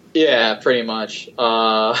 Yeah, pretty much.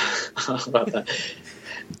 I don't know about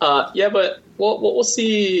that. Yeah, but we'll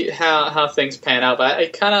see how things pan out. But I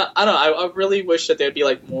don't know. I really wish that there'd be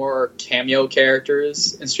like more cameo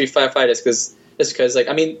characters in Street Fighter V, just because like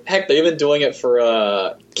I mean, heck, they're even doing it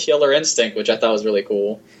for Killer Instinct, which I thought was really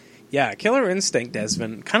cool. Yeah, Killer Instinct has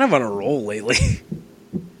been kind of on a roll lately.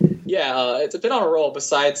 Yeah, it's been on a roll.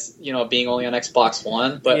 Besides, being only on Xbox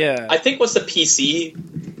One, but Yeah. I think once the PC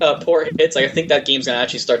port hits, I think that game's gonna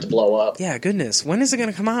actually start to blow up. Yeah, goodness, when is it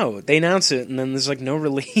gonna come out? They announce it, and then there's like no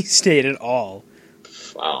release date at all.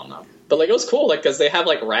 I don't know, but like it was cool, like because they have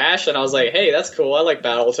like Rash, and I was like, hey, that's cool. I like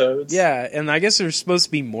Battletoads. Yeah, and I guess there's supposed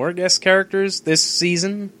to be more guest characters this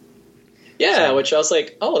season. Yeah, which I was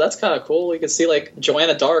like, oh, that's kind of cool. We could see like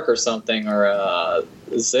Joanna Dark or something, or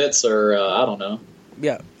Zitz, or I don't know.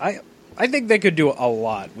 Yeah, I think they could do a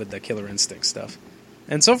lot with the Killer Instinct stuff.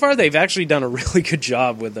 And so far, they've actually done a really good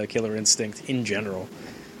job with the Killer Instinct in general.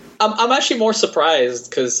 I'm actually more surprised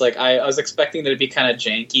because like I was expecting it to be kind of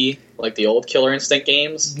janky, like the old Killer Instinct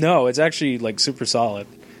games. No, it's actually like super solid.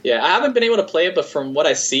 Yeah, I haven't been able to play it, but from what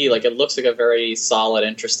I see, like it looks like a very solid,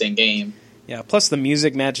 interesting game. Yeah, plus the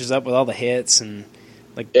music matches up with all the hits, and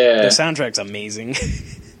like Yeah. the soundtrack's amazing.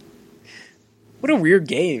 What a weird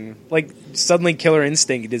game! Like suddenly, Killer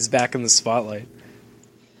Instinct is back in the spotlight.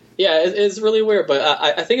 Yeah, it's really weird, but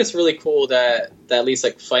I think it's really cool that at least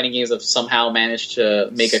like fighting games have somehow managed to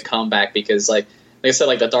make a comeback because like I said,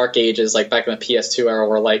 like the Dark Ages, like back in the PS2 era,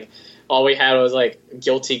 where like all we had was like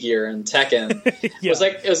Guilty Gear and Tekken. Yeah.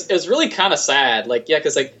 It was really kind of sad. Like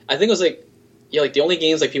because like I think it was like like the only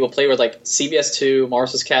games like people played were like CBS 2,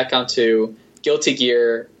 Marvel vs. Capcom 2, Guilty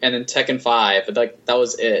Gear, and then Tekken 5. But like that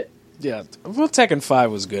was it. Yeah, well, Tekken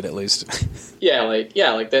 5 was good at least. Yeah, like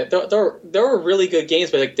there were really good games,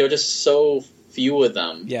 but like there were just so few of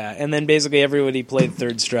them. Yeah, and then basically everybody played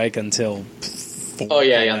Third Strike until. Oh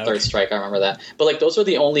yeah, on Third Strike, I remember that. But like those were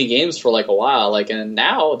the only games for like a while. Like, and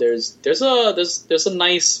now there's a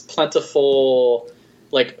nice plentiful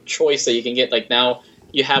like choice that you can get. Like now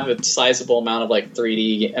you have a sizable amount of like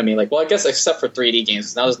 3D. I mean, like I guess except for 3D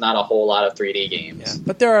games, now there's not a whole lot of 3D games. Yeah,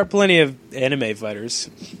 but there are plenty of anime fighters.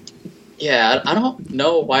 Yeah, I don't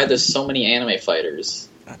know why there's so many anime fighters.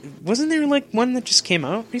 Wasn't there like one that just came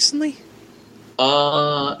out recently?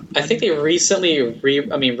 I think they recently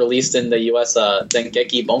released in the US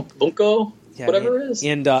Dengeki Bunko, whatever it is.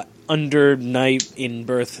 And Under Night in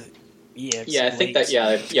Birth. Yeah, I think that.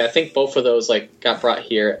 Yeah, I think both of those like got brought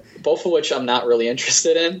here. Both of which I'm not really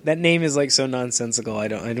interested in. That name is like so nonsensical. I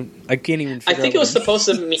can't even. I think it was supposed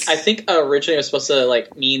to mean. I think originally it was supposed to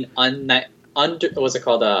like mean what's it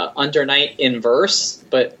called? Under Night in Verse.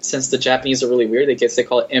 But since the Japanese are really weird, they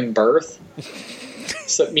call it in birth.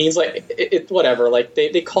 So it means like it whatever. Like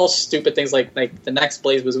they call stupid things like the next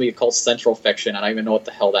Blaze was we call Central Fiction. I don't even know what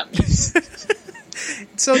the hell that means.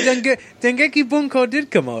 So Dengeki Bunko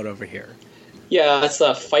did come out over here. Yeah, it's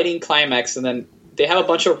a fighting climax, and then they have a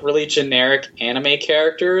bunch of really generic anime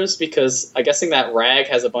characters because I'm guessing that Rag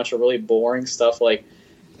has a bunch of really boring stuff like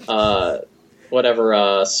Sword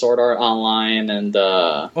Art Online and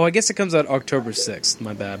I guess it comes out October 6th.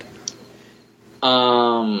 My bad.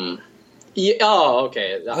 Yeah, oh,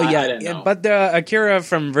 okay. I didn't know. But Akira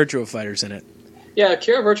from Virtua Fighter's in it. Yeah,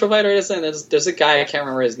 Akira Virtual Fighter is in. There's a guy, I can't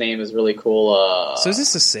remember his name, is really cool. So is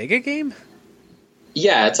this a Sega game?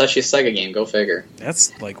 Yeah, it's actually a Sega game, go figure.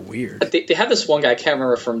 That's, like, weird. They have this one guy, I can't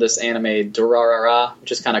remember, from this anime, Durarara,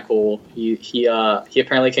 which is kind of cool. He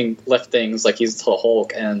apparently can lift things like he's the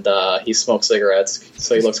Hulk, and he smokes cigarettes,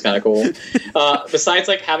 so he looks kind of cool. Besides,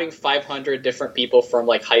 like, having 500 different people from,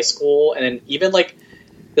 like, high school, and then even, like,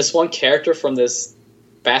 this one character from this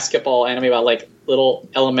basketball anime about, like, little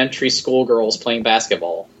elementary school girls playing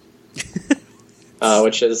basketball.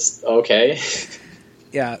 Which is okay.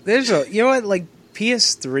 Yeah, you know what, like,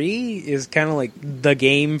 PS3 is kind of like the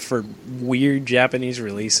game for weird Japanese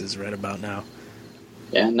releases right about now.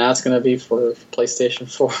 Yeah, now it's going to be for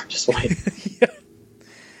PlayStation 4. Just wait.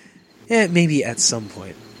 Yeah, maybe at some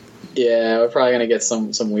point. Yeah, we're probably going to get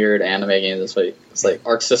some weird anime games this week. It's like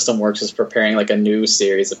Arc System Works is preparing like a new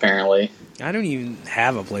series, apparently. I don't even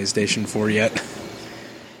have a PlayStation 4 yet.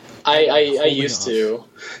 I used to.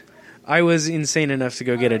 I was insane enough to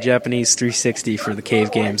go get a Japanese 360 for the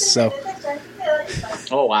Cave games, so...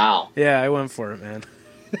 Oh, wow. Yeah, I went for it, man.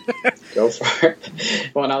 Go for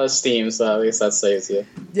it. Well, now it's Steam, so at least that saves you.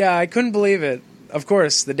 Yeah, I couldn't believe it. Of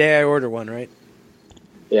course, the day I order one, right?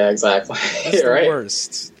 Yeah, exactly. That's right? the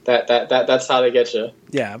worst. That's how they get you.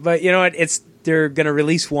 Yeah, but you know what? They're going to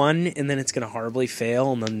release one, and then it's going to horribly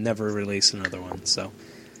fail, and then never release another one, so...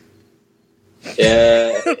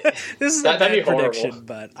 Yeah. This is a bad prediction, horrible.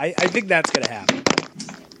 but I think that's going to happen.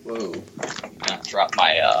 Whoa. I'm going to drop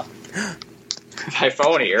my my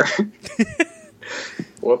phone here.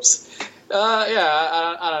 Whoops. Yeah,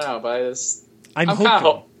 I don't know, but I'm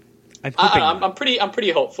hoping. I'm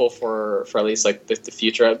pretty hopeful for at least like the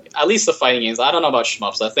future. At least the fighting games. I don't know about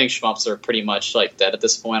shmups. I think shmups are pretty much like dead at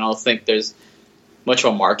this point. I don't think there's much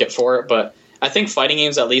of a market for it. But I think fighting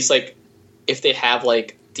games, at least like if they have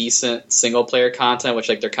like decent single player content, which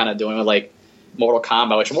like they're kind of doing with like Mortal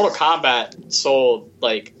Kombat, which Mortal Kombat sold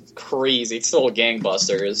like crazy. It sold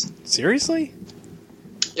gangbusters. Seriously?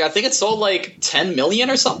 Yeah, I think it sold like 10 million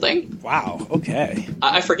or something. Wow. Okay.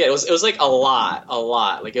 I forget. It was like a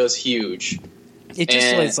lot. Like it was huge. It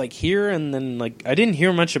just was like here, and then like I didn't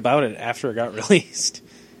hear much about it after it got released.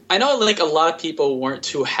 I know like a lot of people weren't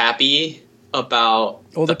too happy about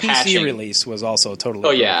the patching. PC release was also totally.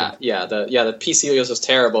 Oh yeah, the PC release was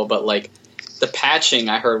terrible, but like the patching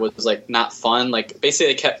I heard was like not fun. Like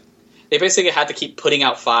basically they basically had to keep putting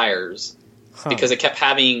out fires because they kept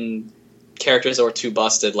having characters that were too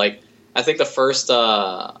busted. Like I think the first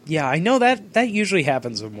yeah, I know that usually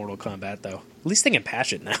happens with Mortal Kombat though. At least they can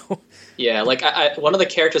patch it now. Yeah, like I one of the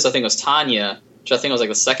characters I think was Tanya, which I think was like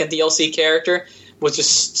the second DLC character, was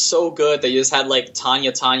just so good that you just had like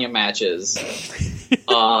Tanya matches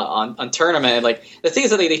on tournament. And like the thing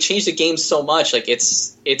is that they changed the game so much, like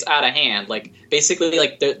it's out of hand. Like basically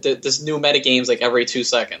like there's new meta games like every 2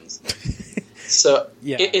 seconds. So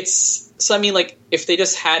yeah. So I mean, like if they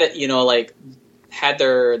just had it, like had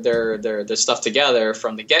their stuff together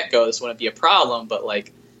from the get go, this wouldn't be a problem. But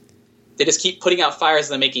like they just keep putting out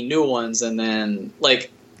fires and then making new ones, and then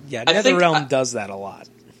like NetherRealm does that a lot.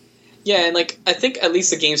 Yeah, and like I think at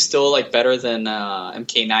least the game's still like better than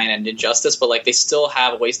MK9 and Injustice, but like they still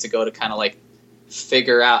have ways to go to kind of like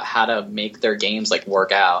figure out how to make their games like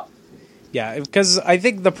work out. Yeah, because I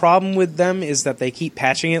think the problem with them is that they keep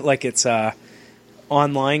patching it like it's a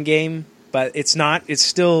online game, but it's not. It's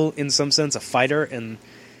still in some sense a fighter, and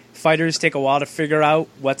fighters take a while to figure out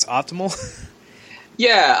what's optimal.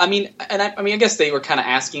 Yeah, I mean, I guess they were kind of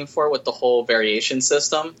asking for it with the whole variation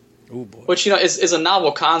system. Ooh, boy. Which, is a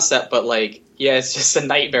novel concept, but, like, yeah, it's just a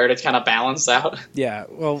nightmare to kind of balance out. Yeah,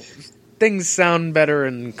 well, things sound better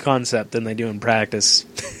in concept than they do in practice.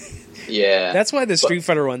 Yeah. That's why the Street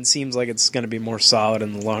Fighter one seems like it's going to be more solid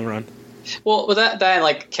in the long run. Well, with that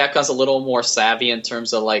like, Capcom's a little more savvy in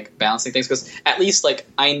terms of, like, balancing things, because at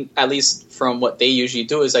least from what they usually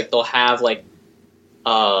do is, like, they'll have, like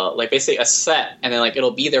basically a set, and then, like,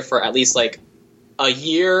 it'll be there for at least, like, a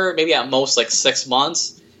year, maybe at most, like, 6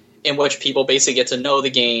 months, in which people basically get to know the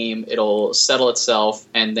game, it'll settle itself,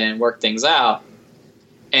 and then work things out.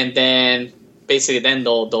 And then, basically, then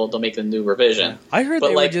they'll make a new revision. I heard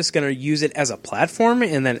they were just going to use it as a platform,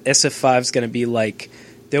 and then SF5 is going to be like,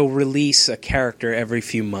 they'll release a character every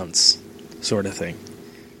few months, sort of thing.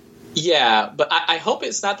 Yeah, but I hope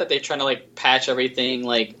it's not that they're trying to, like, patch everything,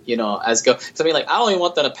 like, as go. Because, I mean, like, I don't even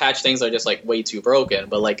want them to patch things that are just, like, way too broken.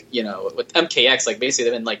 But, like, with MKX, like,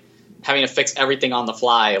 basically they've been, like, having to fix everything on the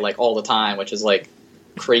fly, like, all the time, which is, like,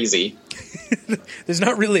 crazy. There's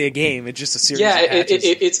not really a game. It's just a series of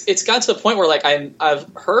patches. It's got to the point where, like, I've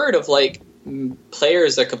heard of, like,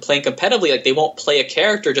 players that complain competitively, like, they won't play a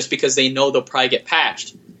character just because they know they'll probably get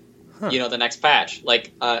patched. The next patch. Like,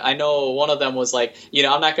 I know one of them was like,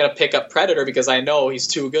 I'm not going to pick up Predator because I know he's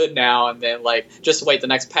too good now, and then, like, just wait the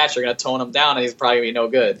next patch, they're going to tone him down, and he's probably going to be no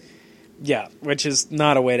good. Yeah, which is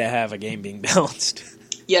not a way to have a game being balanced.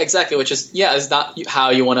 Yeah, exactly, which is not how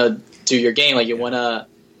you want to do your game. Like, you want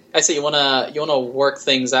to work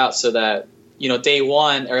things out so that, day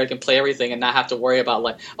one, Eric can play everything and not have to worry about,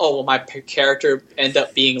 like, oh, will my character end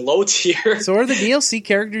up being low tier? So are the DLC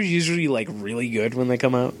characters usually, like, really good when they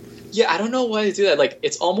come out? Yeah, I don't know why they do that. Like,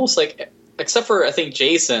 it's almost like, except for, I think,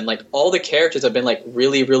 Jason, like, all the characters have been, like,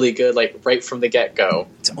 really, really good, like, right from the get-go.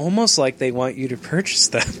 It's almost like they want you to purchase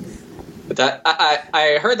them. But that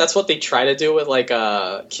I heard that's what they try to do with, like,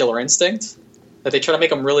 Killer Instinct. That they try to make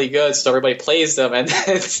them really good so everybody plays them, and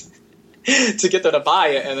then to get them to buy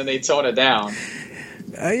it, and then they tone it down.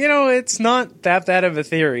 It's not that bad of a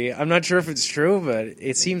theory. I'm not sure if it's true, but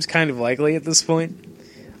it seems kind of likely at this point.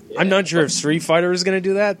 Yeah, I'm not sure if Street Fighter is going to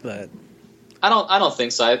do that, but I don't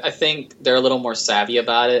think so. I think they're a little more savvy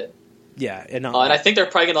about it. Yeah, and I think they're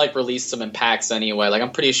probably going to, like, release them in packs anyway. Like,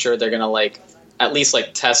 I'm pretty sure they're going to, like, at least,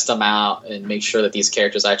 like, test them out and make sure that these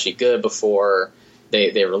characters are actually good before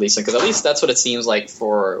they release them. Because at least that's what it seems like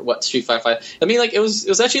for Street Fighter 5. I mean, like, it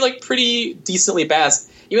was actually, like, pretty decently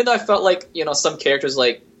balanced. Even though I felt like, some characters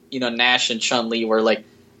like, Nash and Chun-Li were, like,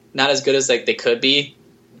 not as good as, like, they could be.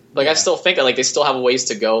 Like, yeah. I still think that, like, they still have a ways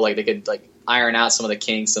to go. Like, they could, like, iron out some of the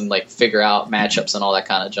kinks and, like, figure out matchups and all that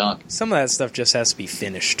kind of junk. Some of that stuff just has to be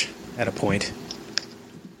finished at a point.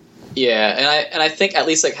 Yeah, and I think at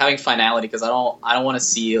least, like, having finality, because I don't want to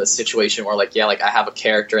see a situation where, like, I have a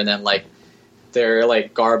character and then, like, they're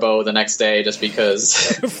like Garbo the next day just because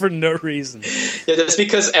For no reason. yeah, just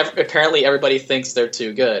because apparently everybody thinks they're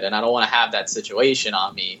too good, and I don't want to have that situation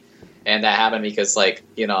on me. And that happened because, like,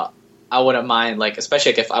 you know, I wouldn't mind, like,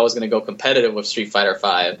 especially if I was going to go competitive with Street Fighter V.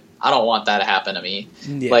 I don't want that to happen to me.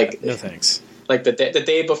 Yeah, like, no thanks. Like the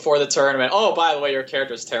day before the tournament. Oh, by the way, your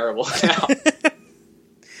character's terrible now.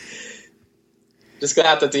 Just gonna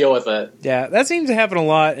have to deal with it. Yeah, that seems to happen a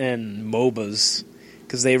lot in MOBAs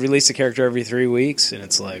because they release a character every 3 weeks, and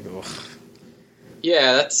it's like, ugh.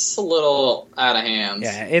 Yeah, that's a little out of hand.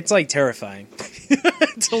 Yeah, it's like terrifying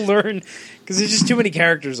to learn because there's just too many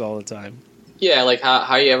characters all the time. Yeah, like how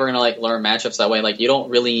are you ever gonna like learn matchups that way? Like you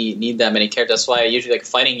don't really need that many characters. That's why usually like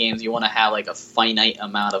fighting games you want to have like a finite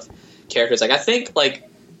amount of characters. Like I think like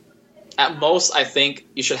at most I think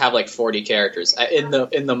you should have like 40 characters in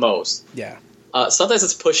the most. Yeah. Sometimes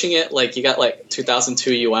it's pushing it. Like you got like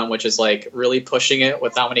 2002 UM, which is like really pushing it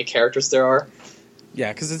with how many characters there are.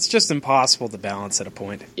 Yeah, because it's just impossible to balance at a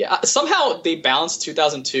point. Yeah, somehow they balanced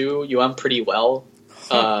 2002 UM pretty well.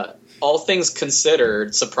 All things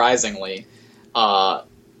considered, surprisingly,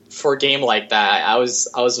 for a game like that, I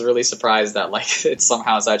was really surprised that like it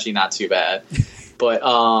somehow is actually not too bad. But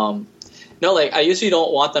no, like I usually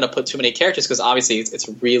don't want them to put too many characters because obviously it's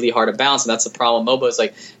really hard to balance, and that's the problem. MOBA is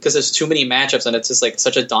like because there's too many matchups, and it's just like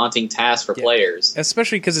such a daunting task for players.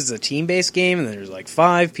 Especially because it's a team-based game, and there's like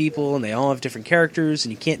 5 people, and they all have different characters,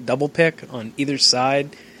 and you can't double pick on either side.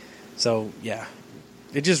 So yeah,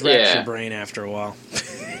 it just wrecks your brain after a while.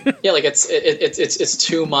 Yeah, like it's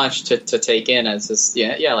too much to take in. It's just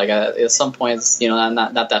like at some points, you know,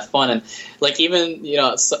 not that fun. And like even you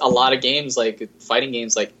know a lot of games like fighting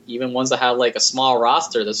games, like even ones that have like a small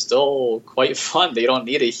roster, they're still quite fun. They don't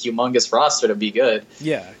need a humongous roster to be good.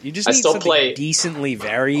 Yeah, you just need something decently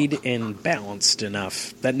varied and balanced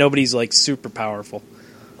enough that nobody's like super powerful.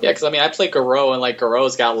 Yeah, because I mean I play Garou, and like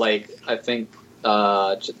Garou's got like I think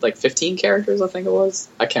like 15 characters. I think it was.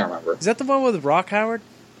 I can't remember. Is that the one with Rock Howard?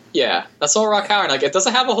 Yeah, that's all Rock Howard. Like, it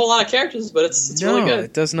doesn't have a whole lot of characters, but it's really good. No,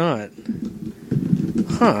 it does not.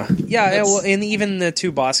 Huh. Yeah, well, and even the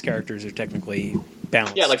 2 boss characters are technically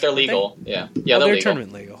balanced. Yeah, like they're legal. Yeah, they're legal.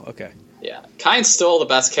 tournament legal. Okay. Yeah, Kain's still the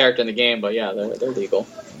best character in the game, but yeah, they're legal.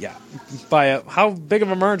 Yeah. By how big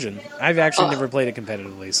of a margin? I've actually never played it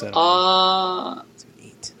competitively, so. I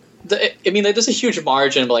mean, there's a huge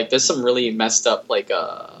margin, but like there's some really messed up like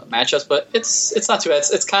matchups, but it's not too bad.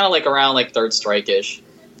 It's kind of like around like Third Strike-ish.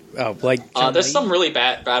 Oh, like there's some really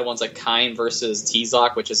bad ones like Kain versus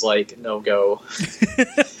T-Zoc, which is like no go.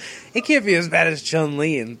 It can't be as bad as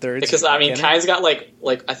Chun-Li in Third because I mean Kain's got like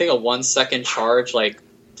I think a 1 second charge like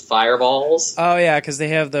fireballs. Oh yeah, because they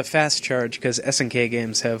have the fast charge because SNK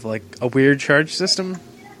games have like a weird charge system.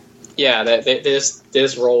 Yeah, they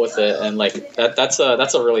just roll with it, and like that's a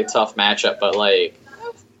really tough matchup, but like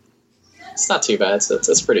it's not too bad.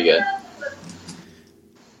 It's pretty good.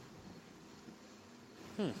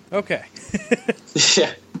 Okay.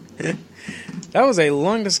 Yeah. That was a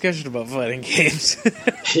long discussion about fighting games.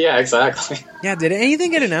 Yeah, exactly. Yeah, did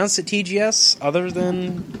anything get announced at TGS other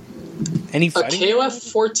than any fighting?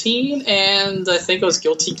 KOF 14, and I think it was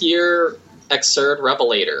Guilty Gear Xrd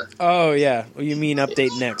Revelator. Oh yeah, well, you mean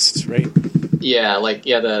update next, right? Yeah, like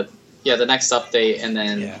the next update, and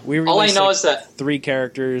then all I know is that 3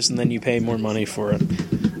 characters, and then you pay more money for it.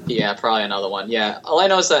 Yeah, probably another one. Yeah, all I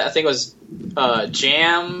know is that I think it was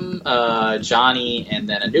Jam, Johnny, and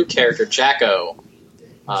then a new character, Jacko.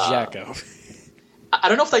 Jacko. I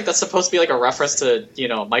don't know if like that's supposed to be like a reference to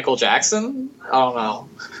Michael Jackson. I don't know.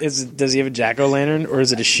 Does he have a jack-o'-lantern, or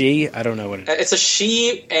is it a she? I don't know what it is. It's a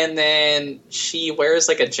she, and then she wears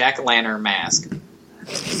like a jack-o'-lantern mask.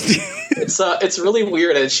 It's really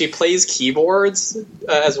weird, and she plays keyboards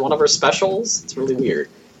as one of her specials. It's really weird.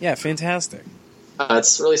 Yeah, fantastic.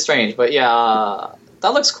 It's really strange, but yeah, that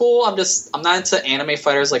looks cool. I'm not into anime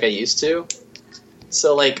fighters like I used to,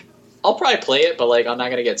 so like I'll probably play it, but like I'm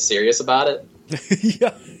not gonna get serious about it.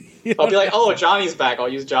 Yeah. I'll be like, oh, Johnny's back. I'll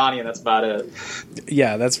use Johnny, and that's about it.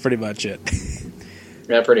 Yeah, that's pretty much it.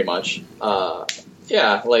 Yeah, pretty much.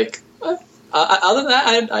 Yeah, like other than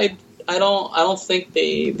that, I don't think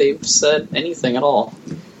they've said anything at all.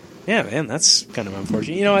 Yeah, man, that's kind of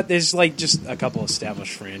unfortunate. You know what? There's like just a couple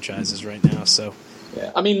established franchises right now, so. Yeah,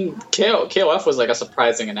 I mean, KOF was like a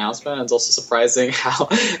surprising announcement. It's also surprising how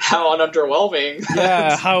underwhelming.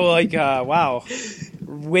 Yeah, how like wow,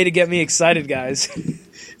 way to get me excited, guys.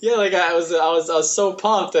 Yeah, like I was so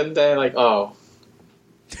pumped, and then like all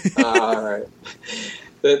right.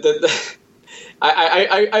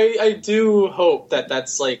 I do hope that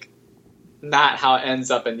that's like not how it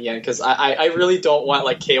ends up in the end, because I really don't want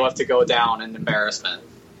like KOF to go down in embarrassment.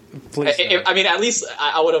 Please don't. I mean, at least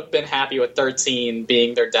I would have been happy with 13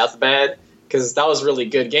 being their deathbed, because that was a really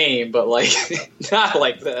good game, but like not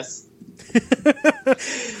like this.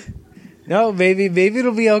 No, maybe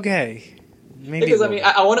it'll be okay. Maybe Because I mean,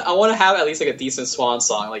 I want to have at least like a decent swan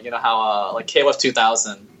song, like how like KOF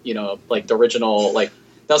 2000, like the original, like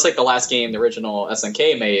that was like the last game the original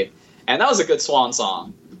SNK made, and that was a good swan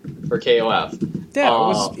song for KOF.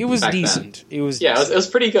 Yeah, it was decent. Then. It was yeah, decent. it was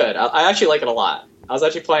pretty good. I actually like it a lot. I was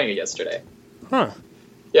actually playing it yesterday. Huh.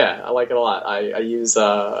 Yeah, I like it a lot. I use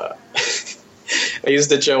I use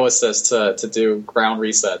the Joe assist to do ground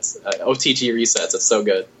resets, OTG resets. It's so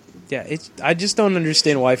good. Yeah, I just don't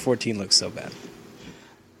understand why 14 looks so bad.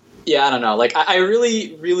 Yeah, I don't know. Like, I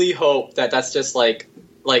really, really hope that that's just like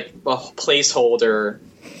a placeholder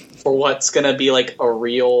for what's gonna be like a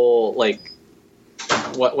real like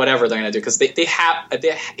whatever they're gonna do, because it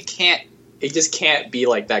just can't be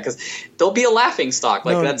like that, because there'll be a laughing stock.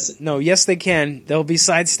 Like yes they can. They'll be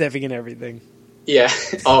sidestepping and everything. Yeah.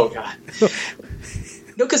 Oh god.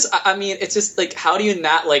 No, because I mean, it's just like, how do you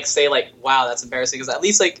not like say like, wow, that's embarrassing? Because at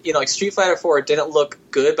least like like Street Fighter 4 didn't look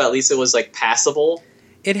good, but at least it was like passable.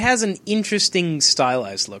 It has an interesting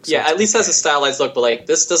stylized look. So yeah, at least has a stylized look, but like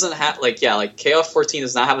this doesn't have like KOF 14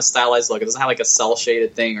 does not have a stylized look. It doesn't have like a cell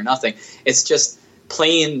shaded thing or nothing. It's just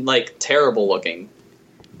plain like terrible looking.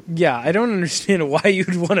 Yeah, I don't understand why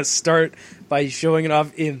you'd want to start by showing it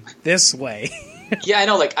off in this way. Yeah, I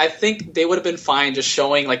know. Like, I think they would have been fine just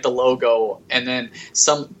showing like the logo and then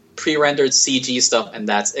some pre-rendered CG stuff, and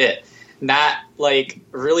that's it. Not like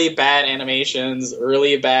really bad animations,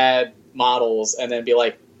 really bad models, and then be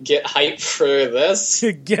like, get hype for this.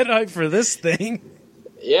 Get hype for this thing.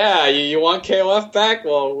 Yeah, you want KOF back?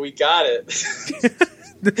 Well, we got it.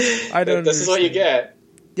 I don't. This is what you get.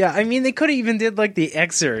 Yeah, I mean, they could have even did like the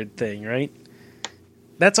Xrd thing, right?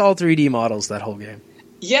 That's all 3D models, that whole game.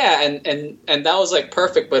 Yeah, and that was like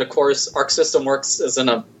perfect, but of course Arc System Works is in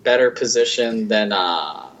a better position than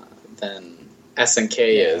SNK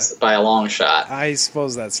is by a long shot. I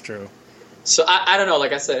suppose that's true. So I don't know,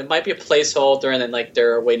 like I said, it might be a placeholder, and then like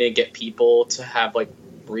they're waiting to get people to have like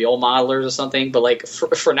real modelers or something. But like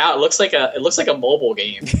for now, it looks like a mobile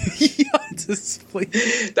game.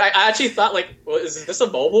 I actually thought like, well, is this a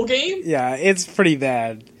mobile game? Yeah, it's pretty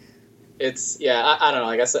bad. It's I don't know.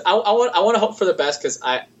 Like I said, I want to hope for the best, because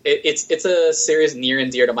it's a series near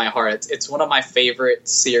and dear to my heart. It's one of my favorite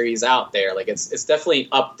series out there. Like it's definitely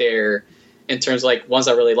up there in terms of like ones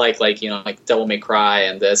I really like like Devil May Cry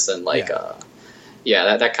and this and like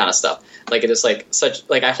that kind of stuff. Like it is like such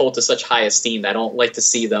like I hold to such high esteem that I don't like to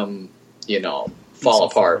see them fall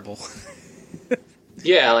apart.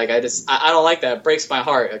 Yeah, like I don't like that. It breaks my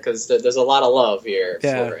heart, because there's a lot of love here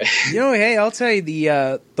for it. Hey, I'll tell you,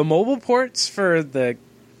 the mobile ports for the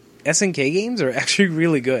SNK games are actually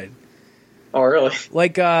really good. Oh, really?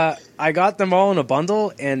 Like, I got them all in a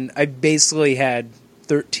bundle, and I basically had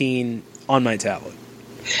 13 on my tablet.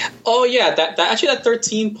 Oh yeah, that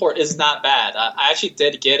 13 port is not bad. I actually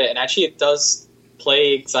did get it, and actually it does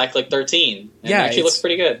play exactly like 13. And it actually looks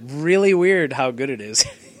pretty good. Really weird how good it is.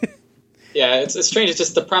 Yeah, it's strange. It's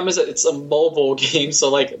just the premise that it's a mobile game, so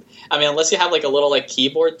like, I mean, unless you have like a little like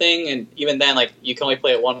keyboard thing, and even then, like, you can only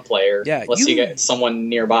play it one player. Yeah, unless you get someone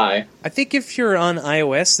nearby. I think if you're on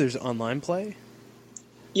iOS, there's online play.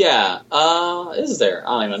 Yeah, is there?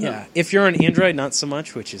 I don't even know. Yeah, if you're on Android, not so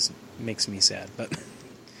much, which makes me sad. But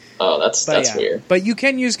oh, that's weird. But you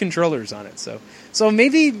can use controllers on it, so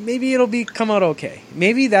maybe it'll come out okay.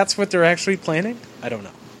 Maybe that's what they're actually planning. I don't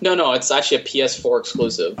know. No, it's actually a PS4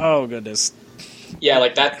 exclusive. Oh goodness. Yeah,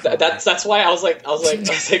 like that's why I was like,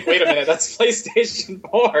 wait a minute, that's PlayStation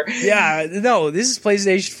 4. Yeah, no, this is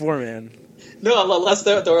PlayStation 4, man. No, unless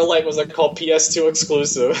they were like, was it called PS2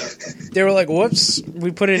 exclusive? They were like, whoops, we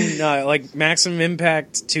put in like Maximum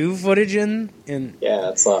Impact 2 footage in, and yeah,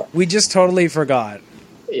 it's we just totally forgot.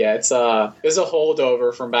 Yeah, it's a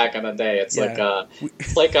holdover from back in the day. It's like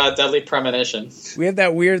a Deadly Premonition. We have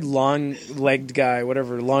that weird long-legged guy,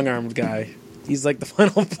 whatever, long-armed guy. He's like the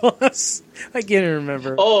final boss. I can't even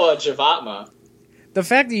remember. Oh, Javatma. The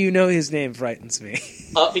fact that you know his name frightens me.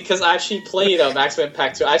 Because I actually played Maximum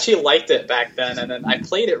Impact 2. I actually liked it back then, and then I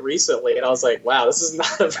played it recently, and I was like, wow, this is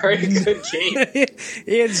not a very good game.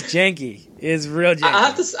 It's janky. It's real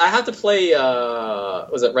janky. I have to play,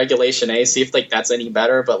 was it Regulation A, see if like that's any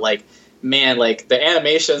better, but like, man, like the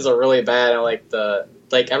animations are really bad, and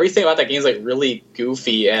like everything about that game is like really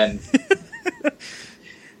goofy, and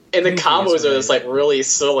and the combos are just like really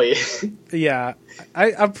silly. Yeah,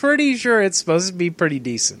 I'm pretty sure it's supposed to be pretty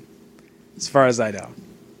decent, as far as I know.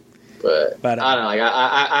 But I don't know. Like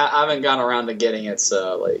I haven't gone around to getting it,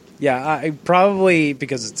 so like. Yeah, I probably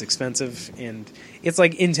because it's expensive and it's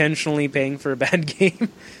like intentionally paying for a bad game.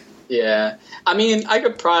 Yeah, I mean, I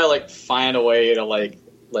could probably like find a way to like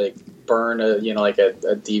burn a like a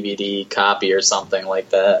DVD copy or something like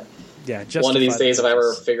that. Yeah, one of these days if I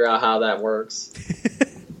ever figure out how that works.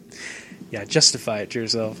 Yeah, justify it to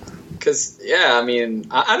yourself. Because I mean,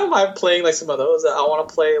 I don't mind playing like some of those. I want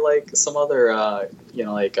to play like some other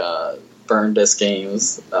burn disc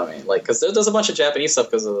games. I mean, like because there's a bunch of Japanese stuff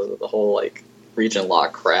because of the whole like region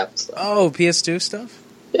lock crap. So. Oh, PS2 stuff.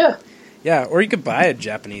 Yeah. Yeah, or you could buy a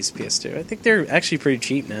Japanese PS2. I think they're actually pretty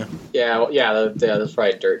cheap now. Yeah, they're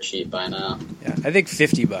probably dirt cheap by now. Yeah, I think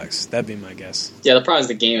 $50. That'd be my guess. Yeah, the problem is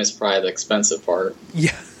the game is probably the expensive part.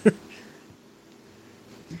 Yeah.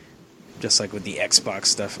 Just like with the Xbox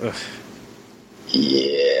stuff. Ugh.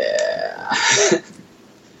 Yeah.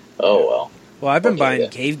 Oh, well. Well, I've been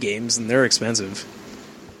buying cave games, and they're expensive.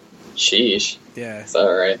 Sheesh. Yeah. It's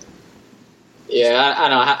alright. Yeah, I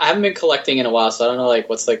don't know. I haven't been collecting in a while, so I don't know like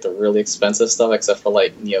what's like the really expensive stuff, except for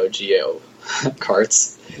like Neo Geo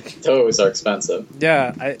carts. Those are expensive.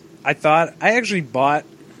 Yeah, I thought I actually bought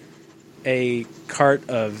a cart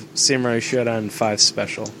of Samurai Shodown 5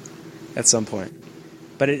 Special at some point,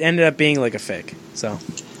 but it ended up being like a fake. So.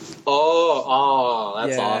 Oh,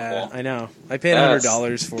 that's awful. I know. I paid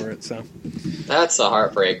 $100 for it. So. That's a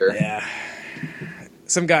heartbreaker. Yeah.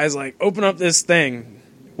 Some guy's like, open up this thing.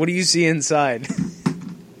 What do you see inside?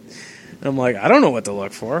 And I'm like, I don't know what to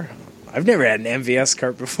look for. I've never had an MVS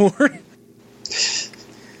cart before.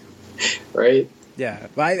 Right? Yeah.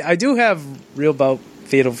 But I do have Real Bout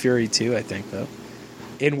Fatal Fury 2, I think, though.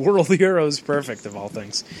 In World Heroes Perfect, of all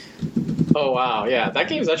things. Oh, wow. Yeah, that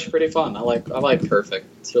game's actually pretty fun. I like Perfect.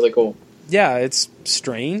 It's really cool. Yeah, it's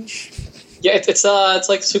strange. Yeah, it's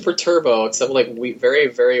like Super Turbo, except with like very,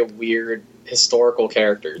 very weird historical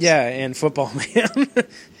characters. Yeah, and Football Man.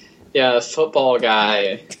 Yeah, the football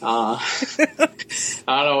guy. I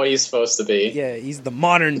don't know what he's supposed to be. Yeah, he's the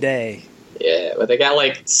modern day. Yeah, but they got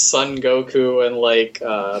like Son Goku and like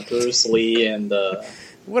Bruce Lee and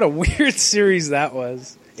what a weird series that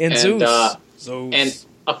was. And Zeus. And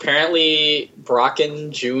apparently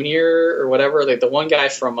Brocken Jr. or whatever, like the one guy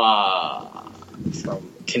from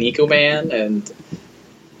Kinnikuman, Man, and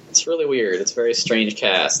it's really weird. It's a very strange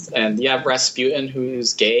cast. And you have Rasputin,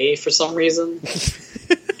 who's gay for some reason.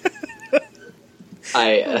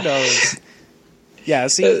 Who knows? Yeah,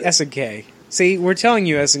 see, SNK. See, we're telling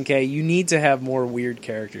you, SNK, you need to have more weird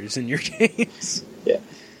characters in your games.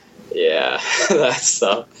 Yeah, that's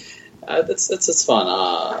so. It's fun.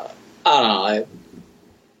 I don't know.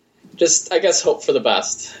 I guess hope for the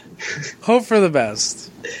best. Hope for the best.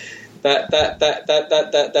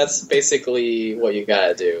 That's basically what you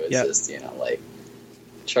gotta do. Is just like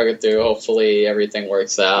chug it through. Hopefully everything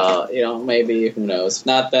works out. Maybe who knows?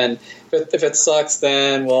 Not then. If it sucks,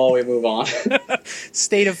 then we move on.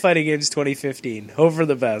 State of Fighting Games 2015. Hope for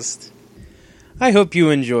the best. I hope you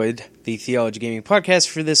enjoyed the Theology Gaming Podcast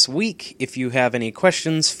for this week. If you have any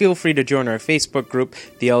questions, feel free to join our Facebook group,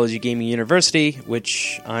 Theology Gaming University,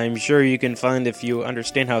 which I'm sure you can find if you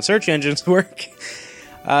understand how search engines work.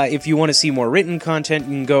 If you want to see more written content,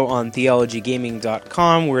 you can go on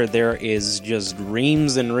theologygaming.com, where there is just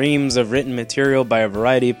reams and reams of written material by a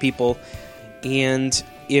variety of people. And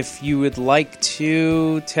if you would like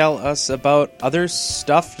to tell us about other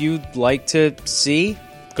stuff you'd like to see,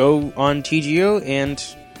 go on TGO and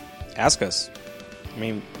ask us. I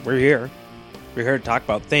mean, we're here. We're here to talk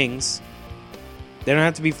about things. They don't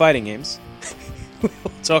have to be fighting games. We'll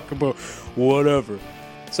talk about whatever.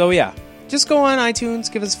 So yeah, just go on iTunes,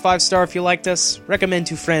 give us a 5-star if you liked us, recommend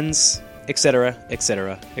to friends, etc.,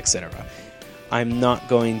 etc., etc. I'm not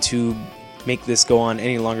going to make this go on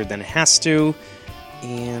any longer than it has to,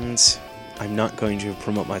 and I'm not going to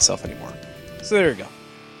promote myself anymore. So there you go.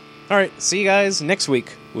 Alright, see you guys next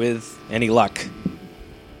week with any luck.